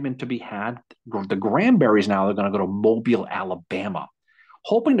no treatment to be had. The Granberries now are going to go to Mobile, Alabama,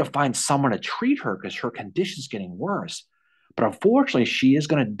 hoping to find someone to treat her because her condition's getting worse. But unfortunately, she is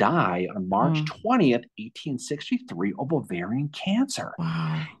going to die on Oh, March 20th, 1863, of ovarian cancer.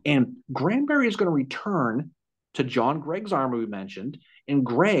 wow. And Granberry is going to return to John Gregg's army, we mentioned. And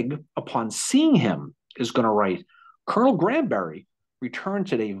Gregg, upon seeing him, is going to write, Colonel Granberry returned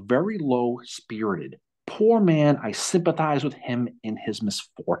today very low spirited. Poor man, I sympathize with him in his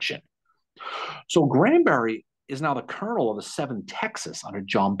misfortune. So Granberry is now the colonel of the 7th Texas under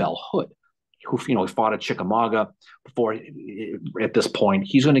John Bell Hood, who fought at Chickamauga before. At this point,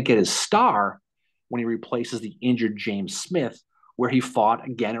 he's going to get his star when he replaces the injured James Smith, where he fought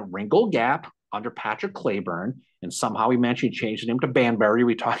again at Wrinkle Gap under Patrick Clayburn, and somehow he managed to change his name to Banbury.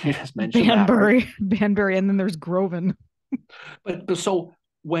 You just mentioned that, right? Banbury, Banbury, and then there's Groven. But so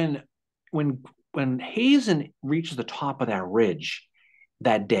when when when Hazen reaches the top of that ridge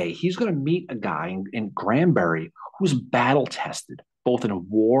that day, he's going to meet a guy in Granbury who's battle tested both in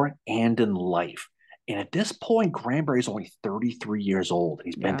war and in life. And at this point, Granbury's only 33 years old, and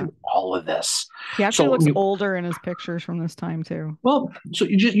he's been Yeah. through all of this. He actually So, looks older in his pictures from this time too. so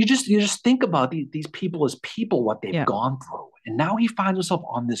you just think about these people as people, what they've Yeah. gone through, and now he finds himself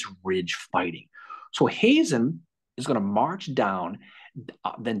on this ridge fighting. So Hazen is going to march down,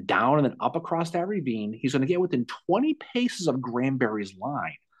 then down, and then up across that ravine. He's going to get within 20 paces of Granbury's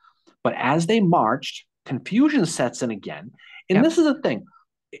line. But as they marched, confusion sets in again. And Yep. this is the thing.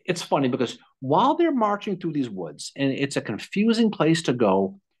 It's funny because while they're marching through these woods, and it's a confusing place to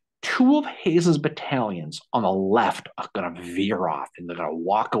go, two of Hayes's battalions on the left are going to veer off and they're going to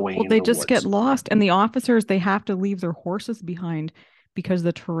walk away Well, into they the just get woods. lost, and the officers, they have to leave their horses behind because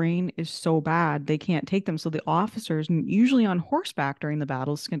the terrain is so bad they can't take them. So the officers, usually on horseback during the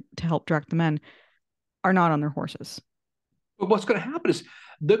battles to help direct the men, are not on their horses. But what's going to happen is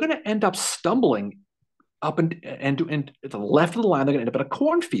they're going to end up stumbling up and to the left of the line. They're going to end up in a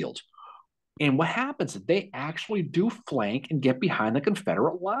cornfield. And what happens is they actually do flank and get behind the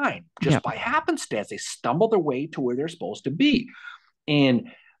Confederate line just Yep. by happenstance. They stumble their way to where they're supposed to be.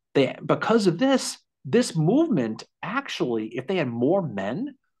 And because of this movement, actually, if they had more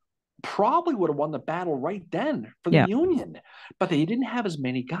men, probably would have won the battle right then for the Yeah. Union. But they didn't have as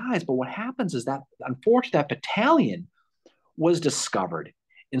many guys. But what happens is that, unfortunately, that battalion was discovered.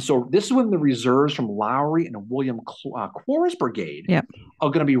 And so this is when the reserves from Lowry and William Quarles Brigade Yep. are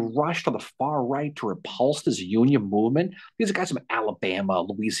going to be rushed to the far right to repulse this Union movement. These are guys from Alabama,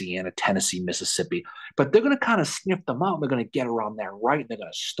 Louisiana, Tennessee, Mississippi, but they're going to kind of sniff them out. And they're going to get around that right, and they're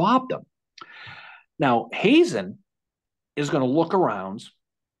going to stop them. Now, Hazen is going to look around,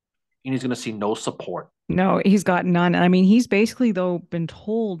 and he's going to see no support. No, he's got none. I mean, he's basically though been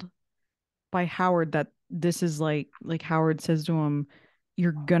told by Howard that this is like Howard says to him,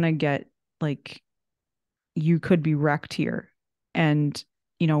 you're gonna get like you could be wrecked here. And,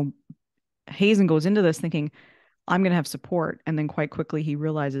 you know, Hazen goes into this thinking, I'm gonna have support. And then quite quickly he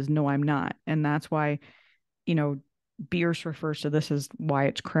realizes, no, I'm not. And that's why, you know, Bierce refers to this as why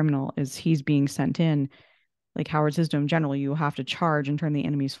it's criminal, is he's being sent in. Like Howard says to him, generally, you have to charge and turn the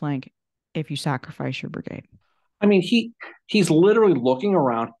enemy's flank if you sacrifice your brigade. I mean, he's literally looking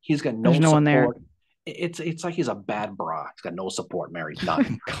around. He's got There's no no one there. support. It's like he's a bad bra. He's got no support, Mary,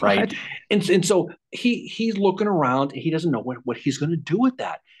 none, right? God. And so he's looking around. He doesn't know what he's going to do with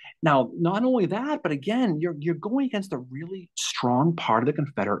that. Now, not only that, but again, you're going against a really strong part of the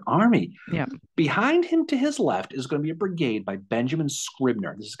Confederate Army. Yeah. Behind him to his left is going to be a brigade by Benjamin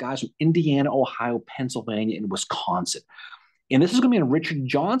Scribner. This is guys from Indiana, Ohio, Pennsylvania, and Wisconsin. And this is going to be in Richard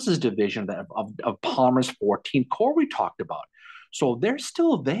Johnson's division of Palmer's 14th Corps we talked about. So they're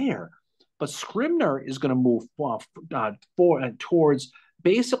still there. But Scribner is going to move towards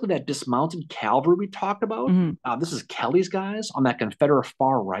basically that dismounted cavalry we talked about. Mhm. This is Kelly's guys on that Confederate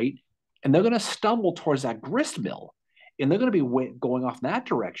far right. And they're going to stumble towards that grist mill. And they're going to be going off in that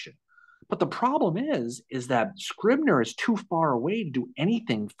direction. But the problem is that Scribner is too far away to do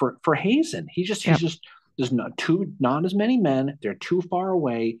anything for Hazen. He's Yep. just there's not as many men. They're too far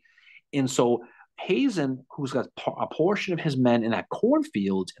away, and so Hazen, who's got a portion of his men in that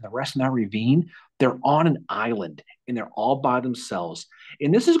cornfield and the rest in that ravine, they're on an island and they're all by themselves.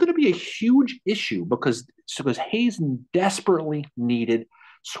 And this is going to be a huge issue because Hazen desperately needed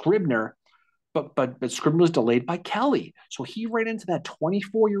Scribner but Scribner was delayed by Kelly. So he ran into that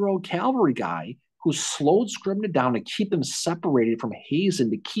 24-year-old cavalry guy who slowed Scribner down to keep them separated from Hazen,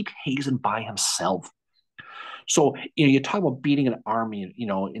 to keep Hazen by himself. So, you talk about beating an army,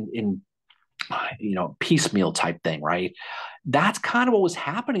 in piecemeal type thing, right? That's kind of what was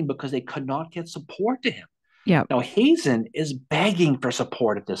happening because they could not get support to him. Yeah. Now, Hazen is begging for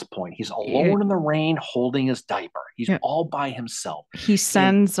support at this point. He's Yeah. alone in the rain holding his diaper. He's Yeah. all by himself. He And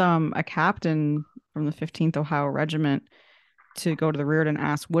sends a captain from the 15th Ohio Regiment to go to the rear and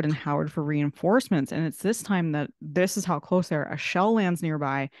ask Wood and Howard for reinforcements. And it's this time that this is how close they are. A shell lands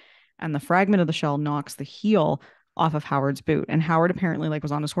nearby, and the fragment of the shell knocks the heel off of Howard's boot. And Howard apparently like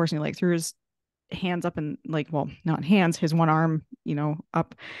was on his horse and he like threw his hands up and like, well, not hands, his one arm,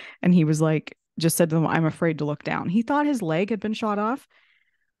 up. And he was like, just said to them, I'm afraid to look down. He thought his leg had been shot off,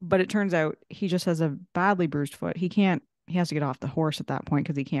 but it turns out he just has a badly bruised foot. He has to get off the horse at that point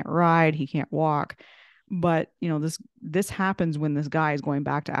because he can't ride, he can't walk. But this happens when this guy is going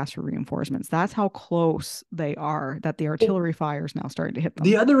back to ask for reinforcements. That's how close they are, that the well, artillery fire is now starting to hit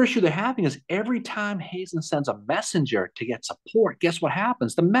the them. other issue they're having is every time Hazen sends a messenger to get support, guess what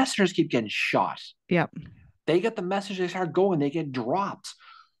happens? The messengers keep getting shot. Yep. They get the message, they start going, they get dropped.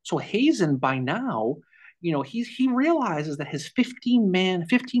 So Hazen, by now, he realizes that his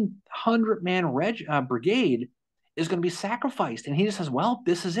 1,500 man brigade is going to be sacrificed, and he just says, "Well,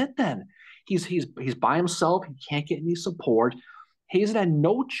 this is it then." He's by himself. He can't get any support. Hazen had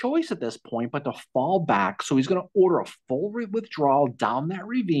no choice at this point but to fall back. So he's going to order a full withdrawal down that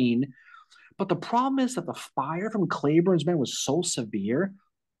ravine. But the problem is that the fire from Claiborne's men was so severe,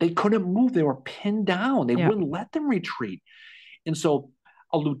 they couldn't move. They were pinned down. They Yep. wouldn't let them retreat. And so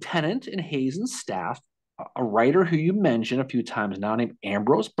a lieutenant in Hazen's staff, a writer who you mentioned a few times now named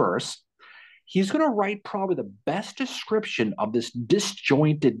Ambrose Burse, he's going to write probably the best description of this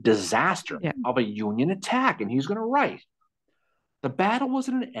disjointed disaster Yep. of a Union attack. And he's going to write, the battle was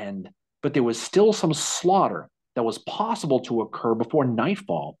at an end, but there was still some slaughter that was possible to occur before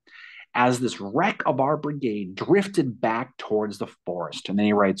nightfall as this wreck of our brigade drifted back towards the forest. And then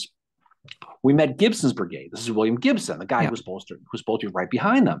he writes, we met Gibson's brigade. This is William Gibson, the guy Yep. who's supposed to be right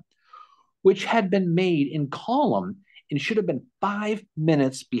behind them, which had been made in column and should have been 5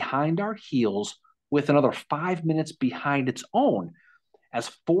 minutes behind our heels, with another 5 minutes behind its own, as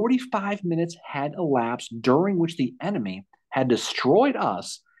 45 minutes had elapsed during which the enemy had destroyed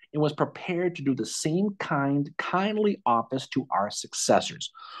us and was prepared to do the same kindly office to our successors.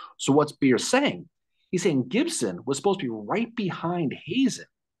 So what's Beer saying? He's saying Gibson was supposed to be right behind Hazen,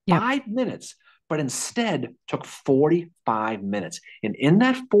 Yep. 5 minutes, but instead took 45 minutes. And in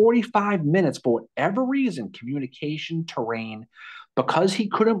that 45 minutes, for whatever reason, communication, terrain, because he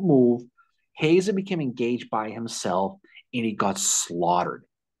couldn't move, Hazen became engaged by himself and he got slaughtered,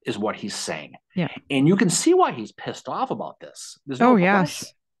 is what he's saying. Yeah. And you can see why he's pissed off about this. There's Oh, no question.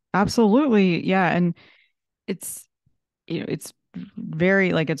 yes. Absolutely. Yeah. And it's, it's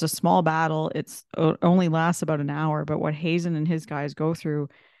very like it's a small battle. It's only lasts about an hour, but what Hazen and his guys go through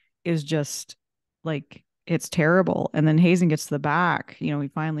is just like it's terrible. And then Hazen gets to the back, he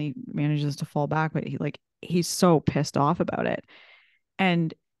finally manages to fall back, but he's so pissed off about it.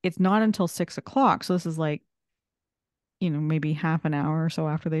 And it's not until 6 o'clock. So this is like, maybe half an hour or so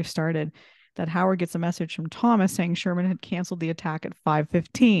after they've started that Howard gets a message from Thomas saying Sherman had canceled the attack at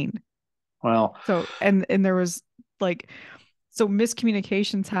 5:15. Well, So and there was like so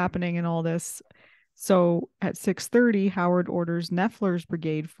miscommunications happening and all this. So at 6:30, Howard orders Neffler's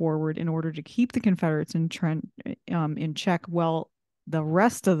brigade forward in order to keep the Confederates in check while the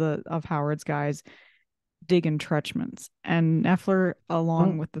rest of Howard's guys dig entrenchments. And Neffler,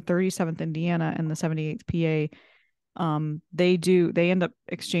 along with the 37th Indiana and the 78th PA, they end up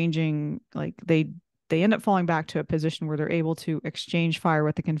exchanging they end up falling back to a position where they're able to exchange fire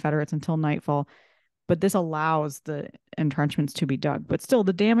with the Confederates until nightfall. But this allows the entrenchments to be dug. But still,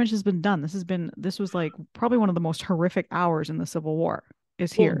 the damage has been done. This was like probably one of the most horrific hours in the Civil War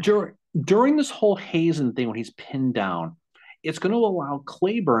is well, here. during this whole Hazen thing, when he's pinned down, it's going to allow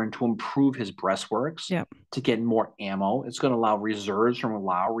Claiborne to improve his breastworks, Yep. to get more ammo. It's going to allow reserves from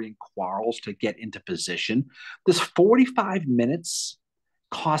Lowry and Quarles to get into position. This 45 minutes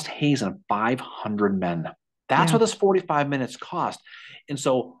cost Hazen 500 men. That's Yeah. what this 45 minutes cost. And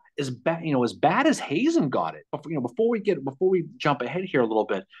so as bad as Hazen got it, before we jump ahead here a little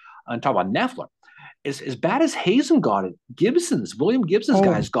bit and talk about Neffler, as bad as Hazen got it, William Gibson's Oh,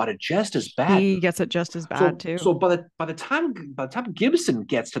 guys got it just as bad. he gets it just as bad So too. so by the time Gibson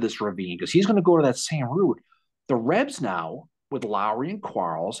gets to this ravine, because he's going to go to that same route, the Rebs now with Lowry and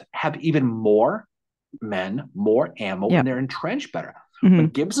Quarles have even more men, more ammo, and Yep. they're entrenched better. When Hmm.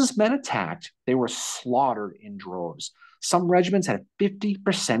 Gibbs's men attacked, they were slaughtered in droves. Some regiments had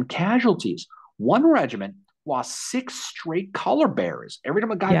 50% casualties. One regiment lost 6 straight color bearers. Every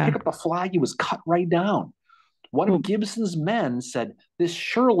time a guy Yeah. picked up the flag, he was cut right down. One of Well, Gibson's men said, "This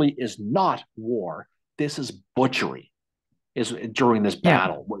surely is not war. This is butchery." Is during this yeah.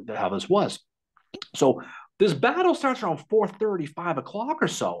 battle, how this was. So this battle starts around 4:30, 5 o'clock or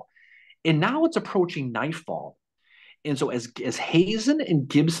so, and now it's approaching nightfall. And so as Hazen and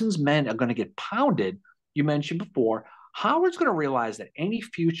Gibson's men are going to get pounded, you mentioned before, Howard's going to realize that any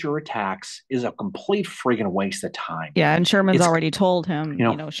future attacks is a complete friggin' waste of time. Yeah. And Sherman's It's already told him,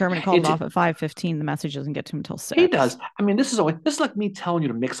 you know, Sherman called it it's off at 5:15. The message doesn't get to him until he 6. does. I mean, this is like me telling you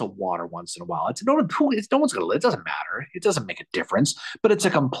to mix a water once in a while. It's no one's gonna. It doesn't matter. It doesn't make a difference. But it's a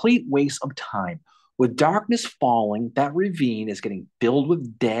complete waste of time. With darkness falling, that ravine is getting filled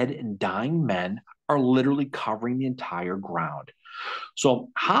with dead and dying men are literally covering the entire ground. So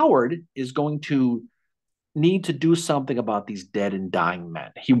Howard is going to need to do something about these dead and dying men.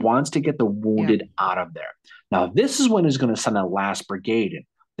 He wants to get the Yep. wounded out of there. Now, this is when he's going to send that last brigade in,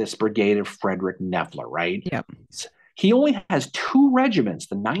 this brigade of Frederick Neffler, right? Yep. He only has 2 regiments,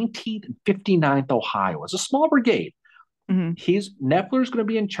 the 19th and 59th Ohio. It's a small brigade. Hmm. Neffler's going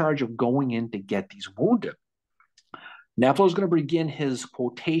to be in charge of going in to get these wounded. Neffler's going to begin his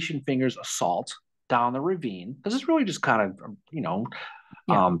quotation fingers assault down the ravine because it's really just kind of, Yeah.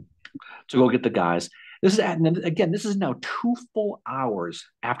 um, to go get the guys. This is now 2 full hours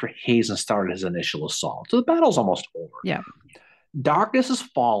after Hazen started his initial assault. So the battle's almost over. Yeah. Darkness is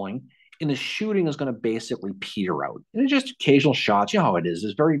falling, and the shooting is going to basically peter out. And it's just occasional shots. You know how it is.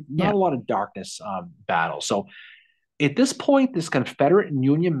 There's not Yeah. a lot of darkness battle. So at this point, this Confederate and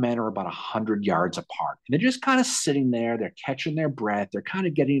Union men are about 100 yards apart. And they're just kind of sitting there. They're catching their breath. They're kind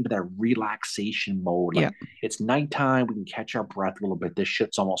of getting into that relaxation mode. Like Yeah. it's nighttime. We can catch our breath a little bit. This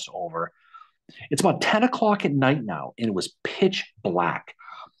shit's almost over. It's about 10 o'clock at night now, and it was pitch black,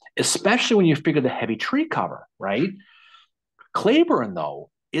 especially when you figure the heavy tree cover, right? Claiborne, though,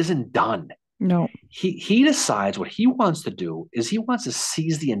 isn't done. No. He decides what he wants to do is he wants to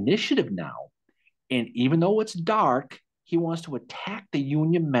seize the initiative now. And even though it's dark, he wants to attack the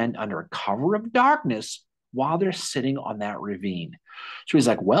Union men under cover of darkness while they're sitting on that ravine. So he's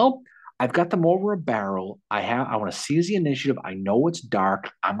like, well, I've got them over a barrel. I want to seize the initiative. I know it's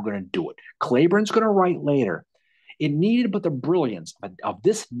dark. I'm going to do it. Claiborne's going to write later. It needed but the brilliance of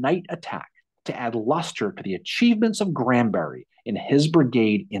this night attack to add luster to the achievements of Granbury and his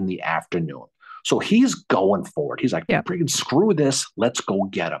brigade in the afternoon. So he's going for it. He's like, Yeah. freaking screw this. Let's go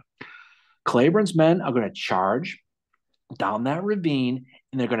get him. Claiborne's men are going to charge down that ravine,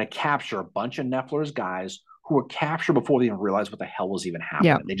 and they're going to capture a bunch of Neffler's guys who were captured before they even realized what the hell was even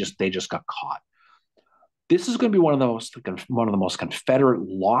Yeah. happening. They just got caught. This is going to be one of the most Confederate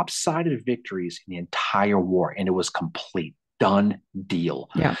lopsided victories in the entire war, and it was complete, done deal.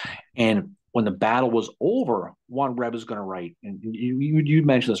 Yeah. And when the battle was over, one Reb is going to write, and you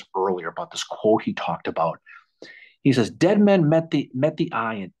mentioned this earlier about this quote he talked about. He says, "Dead men met the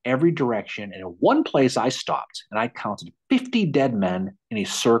eye in every direction, and in one place I stopped, and I counted 50 dead men in a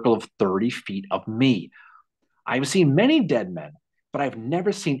circle of 30 feet of me. I've seen many dead men, but I've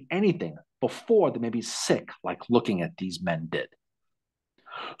never seen anything before that made me sick like looking at these men did."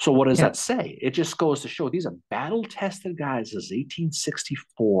 So what does Yeah. that say? It just goes to show these are battle-tested guys since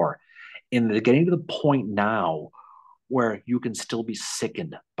 1864, and they're getting to the point now where you can still be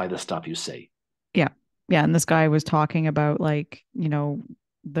sickened by the stuff you see. Yeah. Yeah. And this guy was talking about like,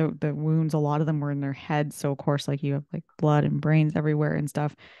 the wounds, a lot of them were in their head. So of course, like you have like blood and brains everywhere and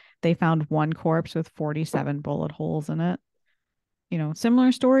stuff. They found one corpse with 47 bullet holes in it.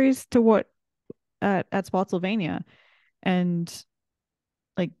 Similar stories to what at Spotsylvania. And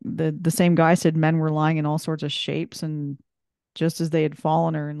like the same guy said men were lying in all sorts of shapes and just as they had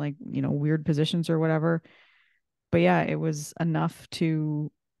fallen or in like, weird positions or whatever. But yeah, it was enough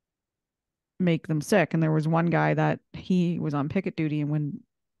to make them sick. And there was one guy that he was on picket duty, and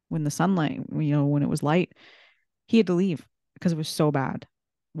when the sunlight, when it was light, he had to leave because it was so bad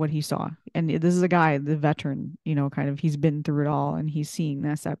what he saw. And this is a guy, the veteran, kind of he's been through it all, and he's seeing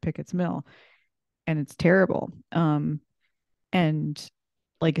this at Pickett's Mill, and it's terrible. And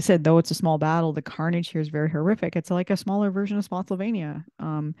like I said, though it's a small battle, the carnage here is very horrific. It's like a smaller version of Spotsylvania.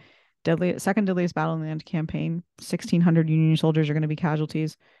 Second deadliest battle in the end campaign. 1,600 Union soldiers are going to be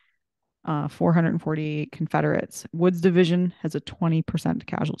casualties. 448 Confederates. Wood's division has a 20%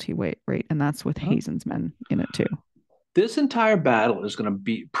 casualty rate, and that's with Huh? Hazen's men in it too. This entire battle is going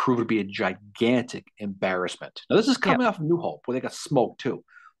to prove to be a gigantic embarrassment. Now, this is Yeah. coming off of New Hope, where they got smoked too.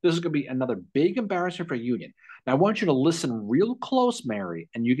 This is going to be another big embarrassment for Union. Now, I want you to listen real close, Mary,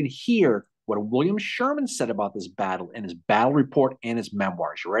 and you can hear what William Sherman said about this battle in his battle report and his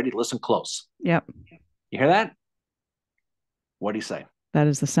memoirs. You ready? Listen close. Yep. You hear that? What do you say? That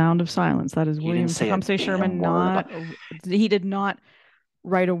is the sound of silence. That is He didn't William say a Tecumseh damn Sherman. word Not about. he did not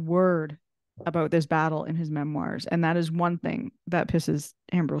write a word about this battle in his memoirs, and that is one thing that pisses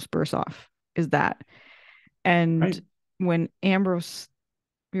Ambrose Bierce off. Is that and Right. when Ambrose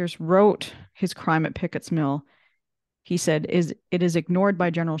Bierce wrote his crime at Pickett's Mill, he said, "Is it is ignored by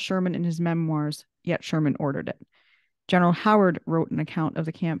General Sherman in his memoirs, yet Sherman ordered it." General Howard wrote an account of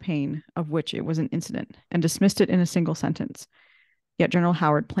the campaign of which it was an incident and dismissed it in a single sentence. Yet General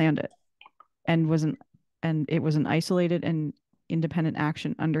Howard planned it and was an and it was an isolated and independent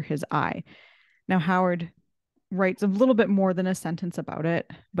action under his eye. Now Howard writes a little bit more than a sentence about it,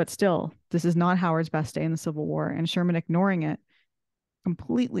 but still, this is not Howard's best day in the Civil War, and Sherman ignoring it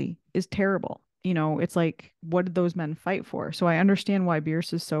completely is terrible. It's like, what did those men fight for? So I understand why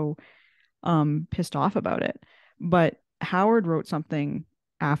Bierce is so pissed off about it. But Howard wrote something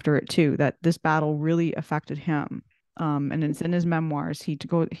after it too, that this battle really affected him. And it's in his memoirs.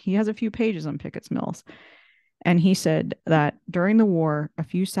 He has a few pages on Pickett's Mills. And he said that during the war, a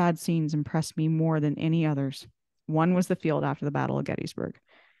few sad scenes impressed me more than any others. One was the field after the Battle of Gettysburg.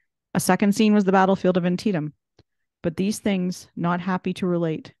 A second scene was the battlefield of Antietam. But these things, not happy to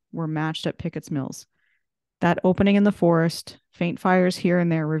relate, were matched at Pickett's Mills. That opening in the forest, faint fires here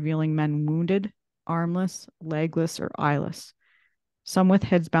and there revealing men wounded, armless, legless, or eyeless. Some with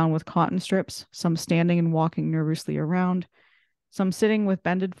heads bound with cotton strips, some standing and walking nervously around, some sitting with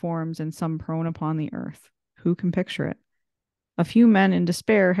bended forms, and some prone upon the earth. Who can picture it? A few men in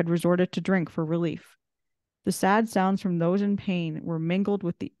despair had resorted to drink for relief. The sad sounds from those in pain were mingled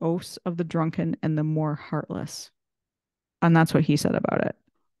with the oaths of the drunken and the more heartless. And that's what he said about it.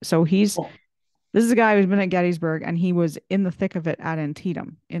 So Well, this is a guy who's been at Gettysburg and he was in the thick of it at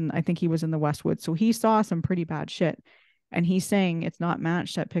Antietam. I think he was in the Westwoods. So he saw some pretty bad shit. And he's saying it's not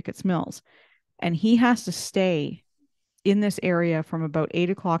matched at Pickett's Mills. And he has to stay in this area from about 8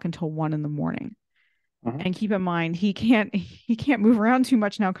 o'clock until 1 in the morning. mhm. And keep in mind, he can't move around too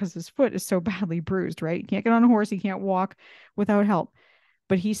much now because his foot is so badly bruised, right? He can't get on a horse, he can't walk without help.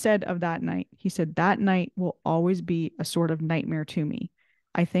 But he said of that night, he said, that night will always be a sort of nightmare to me.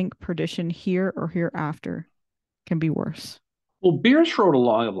 I think perdition here or hereafter can be worse. Well, Bierce wrote a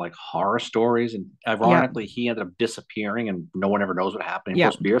lot of like horror stories, and Yep. ironically, he ended up disappearing, and no one ever knows what happened. Of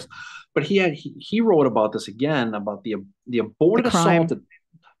Yep. course, Bierce, but he wrote about this again about the The aborted assault crime. at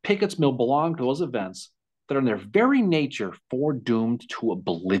Pickett's Mill belonged to those events that are in their very nature foredoomed to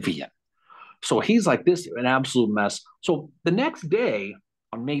oblivion. So he's like this an absolute mess. So the next day,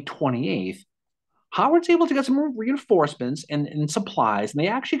 on May 28th, Howard's able to get some reinforcements and supplies, and they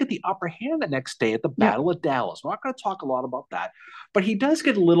actually get the upper hand the next day at the Yep. Battle of Dallas. We're not going to talk a lot about that, but he does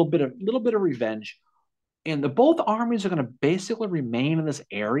get a little bit of revenge. And both armies are going to basically remain in this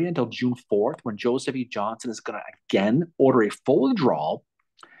area until June 4th, when Joseph E. Johnson is going to again order a full withdrawal.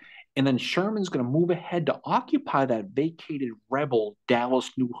 And then Sherman's going to move ahead to occupy that vacated rebel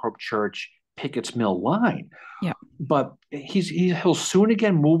Dallas New Hope Church Pickett's Mill line. Yep. But he'll soon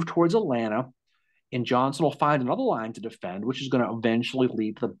again move towards Atlanta, and Johnson will find another line to defend, which is going to eventually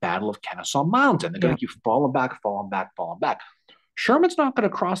lead to the Battle of Kennesaw Mountain. They're going to Yep. keep falling back, falling back, falling back. Sherman's not going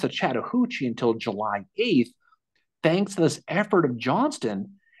to cross the Chattahoochee until July 8th, thanks to this effort of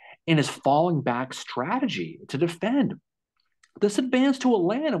Johnston in his falling back strategy to defend. This advance to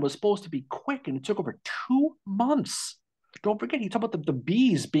Atlanta was supposed to be quick, and it took over 2 months. Don't forget, he talked about the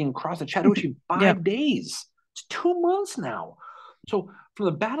bees being across the Chattahoochee in Yep. 5 days. It's 2 months now. So from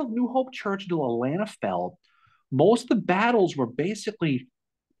the Battle of New Hope Church until Atlanta fell, most of the battles were basically,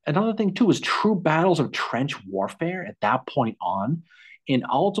 another thing too, is true battles of trench warfare at that point on. And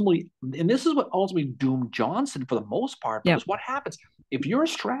ultimately, and this is what ultimately doomed Johnson for the most part, Yep. because what happens if your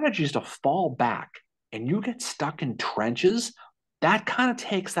strategy is to fall back and you get stuck in trenches, that kind of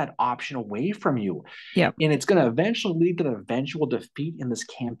takes that option away from you. Yep. And it's going to eventually lead to the eventual defeat in this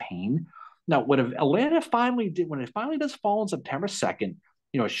campaign. Now, what Atlanta finally did, when it finally does fall on September 2nd,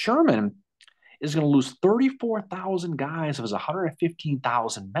 Sherman is going to lose 34,000 guys of his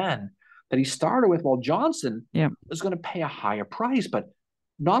 115,000 men that he started with, while Johnson Yep. is going to pay a higher price. But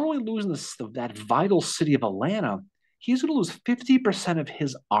not only losing that vital city of Atlanta, he's going to lose 50% of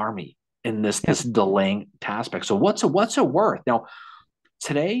his army in Yep. this delaying aspect. So what's it worth? Now,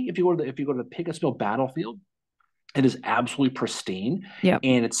 today, if you go to the Pickettsville battlefield, it is absolutely pristine, Yep.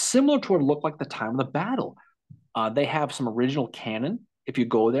 and it's similar to what it looked like at the time of the battle. They have some original cannon if you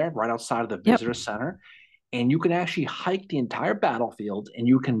go there, right outside of the Yep. visitor center. and you can actually hike the entire battlefield, and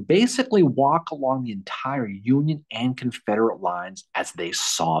you can basically walk along the entire Union and Confederate lines as they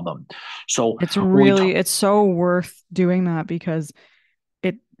saw them. So It's when we really, talk, it's so worth doing that because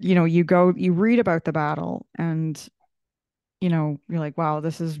you go, you read about the battle and, you're like, wow,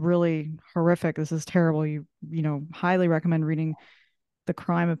 this is really horrific. This is terrible. Highly recommend reading The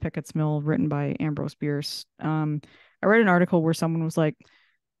Crime of Pickett's Mill, written by Ambrose Bierce. I read an article where someone was like,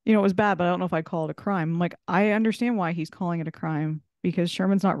 it was bad, but I don't know if I'd call it a crime. I'm like, I understand why he's calling it a crime because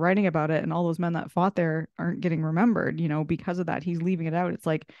Sherman's not writing about it, and all those men that fought there aren't getting remembered. Because of that, he's leaving it out. It's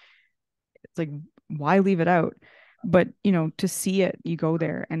like, why leave it out? But to see it, you go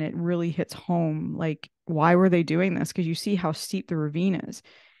there, and it really hits home. Like, why were they doing this? Because you see how steep the ravine is,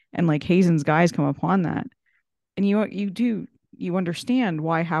 and like Hazen's guys come upon that, and you understand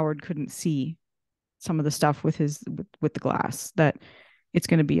why Howard couldn't see some of the stuff with the glass, that it's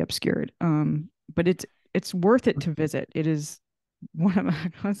going to be obscured. But it's worth it to visit. It is one of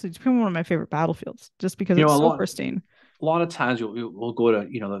my honestly, it's been one of my favorite battlefields just because you know, it's a so lot pristine. a lot of times we'll go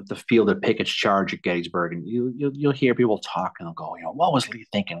to the field of Pickett's charge at Gettysburg, and you'll hear people talk and they'll go, what was Lee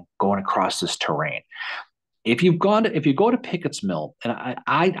thinking going across this terrain? If you go to Pickett's Mill, and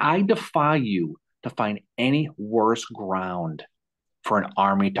I defy you to find any worse ground for an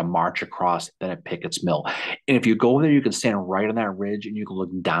army to march across than at Pickett's Mill. And if you go there, you can stand right on that ridge and you can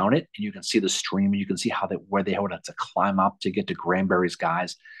look down it and you can see the stream and you can see where they would have to climb up to get to Granbury's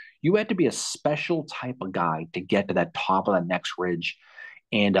guys. You had to be a special type of guy to get to that top of that next ridge.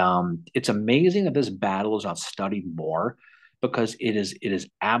 And it's amazing that this battle is not studied more because it is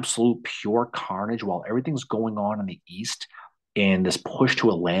absolute pure carnage while everything's going on in the east and this push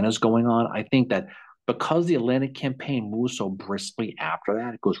to Atlanta is going on. I think that because the Atlantic campaign moves so briskly after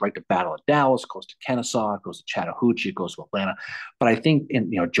that, it goes right to Battle of Dallas, goes to Kennesaw, it goes to Chattahoochee, it goes to Atlanta. But I think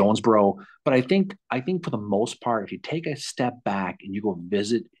in Jonesboro. But I think for the most part, if you take a step back and you go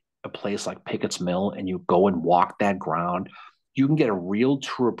visit a place like Pickett's Mill and you go and walk that ground, you can get a real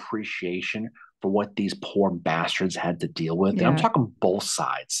true appreciation for what these poor bastards had to deal with. And I'm Yeah, talking both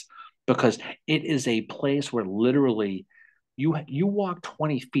sides because it is a place where literally you walk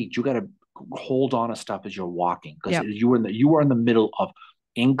 20 feet, you got to hold on to stuff as you're walking because yeah, you are in the middle of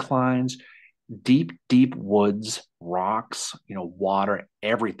inclines, deep woods, rocks, water,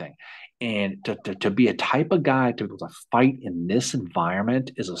 everything. And to be a type of guy to be able to fight in this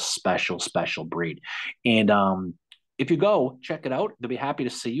environment is a special breed. And if you go check it out, they'll be happy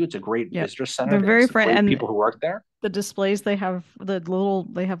to see you. It's a great yeah. visitor center. They're They have very some friend, great and people who work there. the displays they have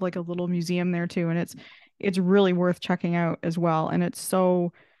like a little museum there too, and it's really worth checking out as well. And it's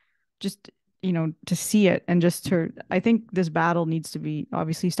so just to see it, and just to I think this battle needs to be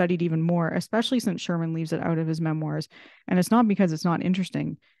obviously studied even more, especially since Sherman leaves it out of his memoirs. And it's not because it's not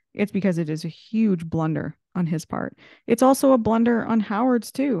interesting, it's because it is a huge blunder on his part. It's also a blunder on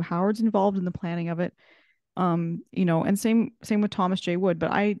Howard's too. Howard's involved in the planning of it. And same with Thomas J. Wood.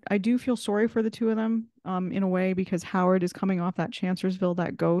 But I do feel sorry for the two of them, in a way, because Howard is coming off that Chancellorsville,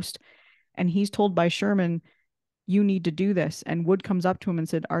 that ghost, and he's told by Sherman, you need to do this. And Wood comes up to him and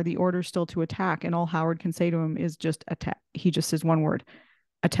said, are the orders still to attack? And all Howard can say to him is just attack. He just says one word,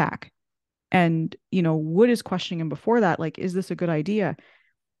 attack. And, Wood is questioning him before that, like, is this a good idea?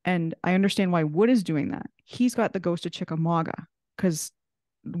 And I understand why Wood is doing that. He's got the ghost of Chickamauga because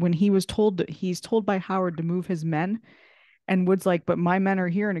when he's told by Howard to move his men, and Wood's like, but my men are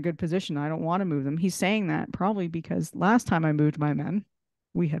here in a good position. I don't want to move them. He's saying that probably because last time I moved my men,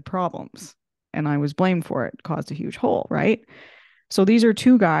 we had problems and I was blamed for it, caused a huge hole, right? So these are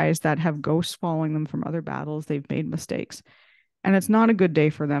two guys that have ghosts following them from other battles. They've made mistakes. And it's not a good day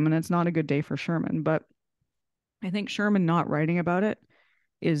for them, and it's not a good day for Sherman. But I think Sherman not writing about it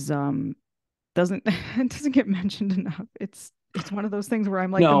is doesn't it doesn't get mentioned enough. It's one of those things where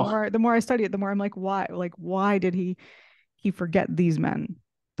I'm like, No, the more I study it, the more I'm like, why? Like, why did he forget these men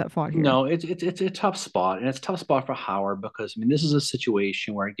that fought here? No, it's a tough spot, and it's a tough spot for Howard because I mean this is a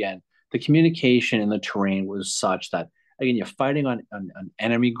situation where again the communication in the terrain was such that again you're fighting on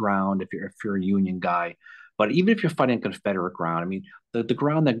enemy ground if you're a Union guy, but even if you're fighting Confederate ground, I mean the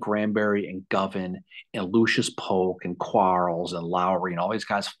ground that Granbury and Govan and Lucius Polk and Quarles and Lowry and all these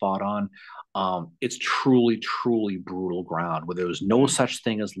guys fought on, it's truly brutal ground where there was no Mm. such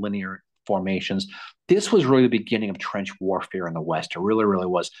thing as linear formations. This was really the beginning of trench warfare in the West. It really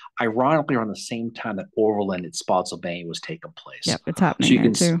was ironically around the same time that Overland at Spotsylvania was taking place. Yep, it's So happening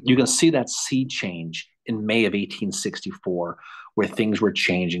there too. you can see that sea change in May of 1864, where things were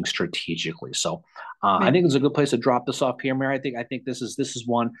changing strategically. So I Maybe. think it's a good place to drop this off here, Mary. I think this is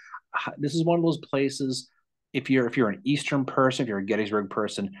one of those places. If you're an Eastern person, if you're a Gettysburg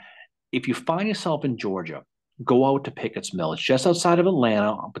person, if you find yourself in Georgia, go out to Pickett's Mill. It's just outside of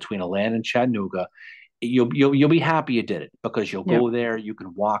Atlanta, between Atlanta and Chattanooga. You'll be happy you did it because you'll Yep. go there, you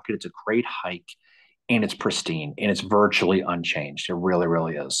can walk it. It's a great hike, and it's pristine and it's virtually unchanged. It really,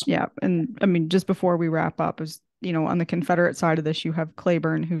 really is. Yeah. And I mean, just before we wrap up, is, on the Confederate side of this, you have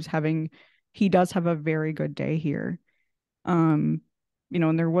Claiborne, he does have a very good day here. Um,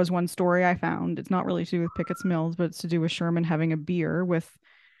 and there was one story I found. It's not really to do with Pickett's Mills, but it's to do with Sherman having a beer with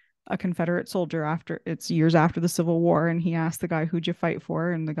a Confederate soldier after it's years after the Civil War. And he asked the guy, "Who'd you fight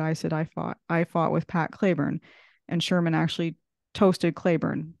for?" And the guy said, I fought with Pat Claiborne. And Sherman actually toasted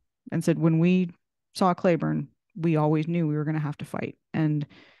Claiborne and said, "When we saw Claiborne, we always knew we were going to have to fight." And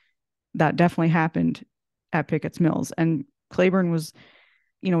that definitely happened at Pickett's Mills. And Claiborne was,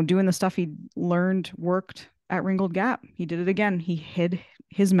 doing the stuff he learned, worked at Ringgold Gap. He did it again. He hid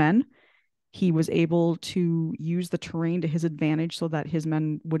his men. He was able to use the terrain to his advantage so that his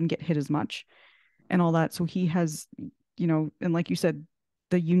men wouldn't get hit as much and all that. So he has, and like you said,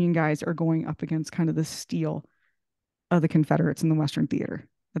 the Union guys are going up against kind of the steel of the Confederates in the Western theater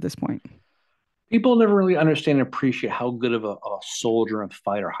at this point. People never really understand and appreciate how good of a soldier and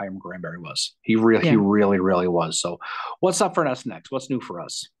fighter Hiram Granberry was. He Yeah. really, really was. So, what's up for us next? What's new for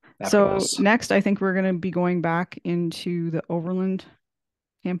us after So this? next, I think we're going to be going back into the Overland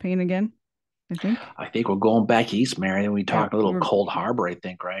campaign again. I think. I think we're going back east, Mary. And we Yeah, talked a little Cold Harbor, I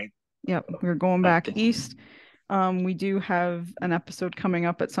think, right? we're going I back think. east. We do have an episode coming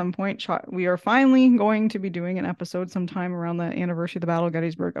up at some point. We are finally going to be doing an episode sometime around the anniversary of the Battle of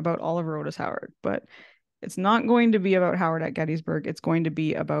Gettysburg about Oliver Otis Howard, but it's not going to be about Howard at Gettysburg. It's going to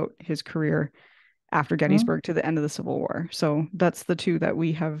be about his career after Hmm? Gettysburg to the end of the Civil War. So that's the two that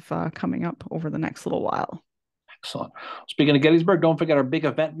we have coming up over the next little while. Excellent. Speaking of Gettysburg, don't forget our big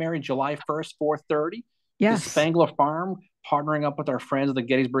event, Mary, July 1st, 4:30. The Yes. Spangler Farm, partnering up with our friends at the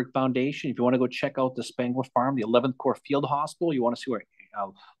Gettysburg Foundation. If you want to go check out the Spangler Farm, the 11th Corps Field Hospital, you want to see where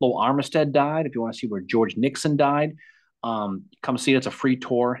Lowell Armistead died, if you want to see where George Nixon died, come see it. It's a free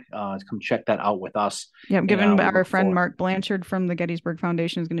tour. Come check that out with us. Yep. And Given we our look friend forward. Mark Blanchard from the Gettysburg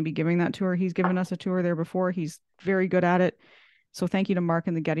Foundation is going to be giving that tour. He's given us a tour there before. He's very good at it. So thank you to Mark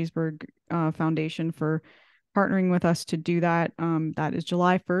and the Gettysburg Foundation for partnering with us to do that. That is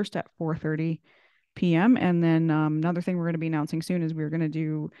July 1st at 4:30 p.m. And then another thing we're going to be announcing soon is we're going to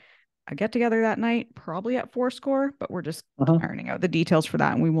do a get together that night, probably at Fourscore, but we're just Mhm. ironing out the details for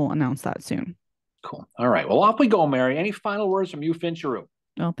that, and we will announce that soon. Cool. All right. Well, off we go, Mary. Any final words from you, Fincheru?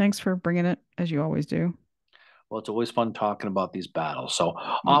 Well, thanks for bringing it as you always do. Well, it's always fun talking about these battles. So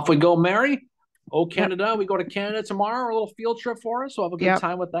Yep. off we go, Mary. Oh, Yep. Canada. We go to Canada tomorrow, a little field trip for us. So have a good Yep.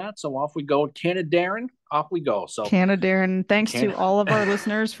 time with that. So off we go. Canada, Darren, off we go. So Canada, Darren. Thanks to Canada. all of our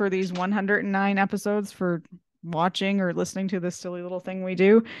listeners for these 109 episodes for watching or listening to this silly little thing we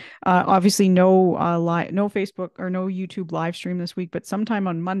do. Obviously, no Facebook or no YouTube live stream this week, but sometime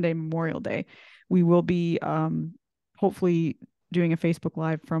on Monday, Memorial Day, we will be hopefully doing a Facebook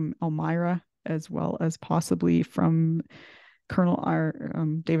live from Elmira as well as possibly from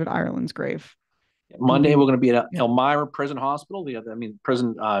David Ireland's grave. We'll Monday, be, we're going to be at yeah, Elmira Prison Hospital.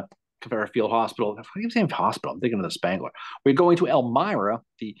 Prison Confederate Field Hospital. I keep saying hospital. I'm thinking of the Spangler. We're going to Elmira,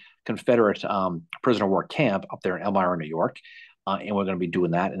 the Confederate prisoner of war camp up there in Elmira, New York. And we're going to be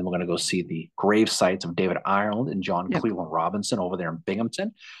doing that. And then we're going to go see the grave sites of David Ireland and John yeah, Cleveland Robinson over there in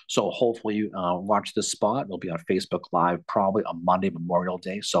Binghamton. So hopefully you watch this spot. It'll be on Facebook Live probably on Monday, Memorial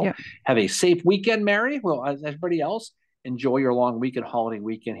Day. So yeah. have a safe weekend, Mary. Well, as everybody else, enjoy your long weekend, holiday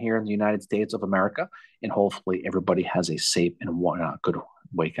weekend here in the United States of America. And hopefully everybody has a safe and good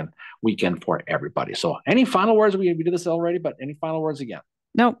weekend for everybody. So any final words? We did this already, but any final words again?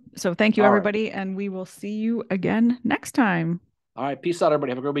 No. So thank you, All right. everybody. And we will see you again next time. All right. Peace out,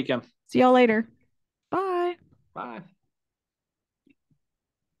 everybody. Have a good weekend. See y'all later. Bye. Bye.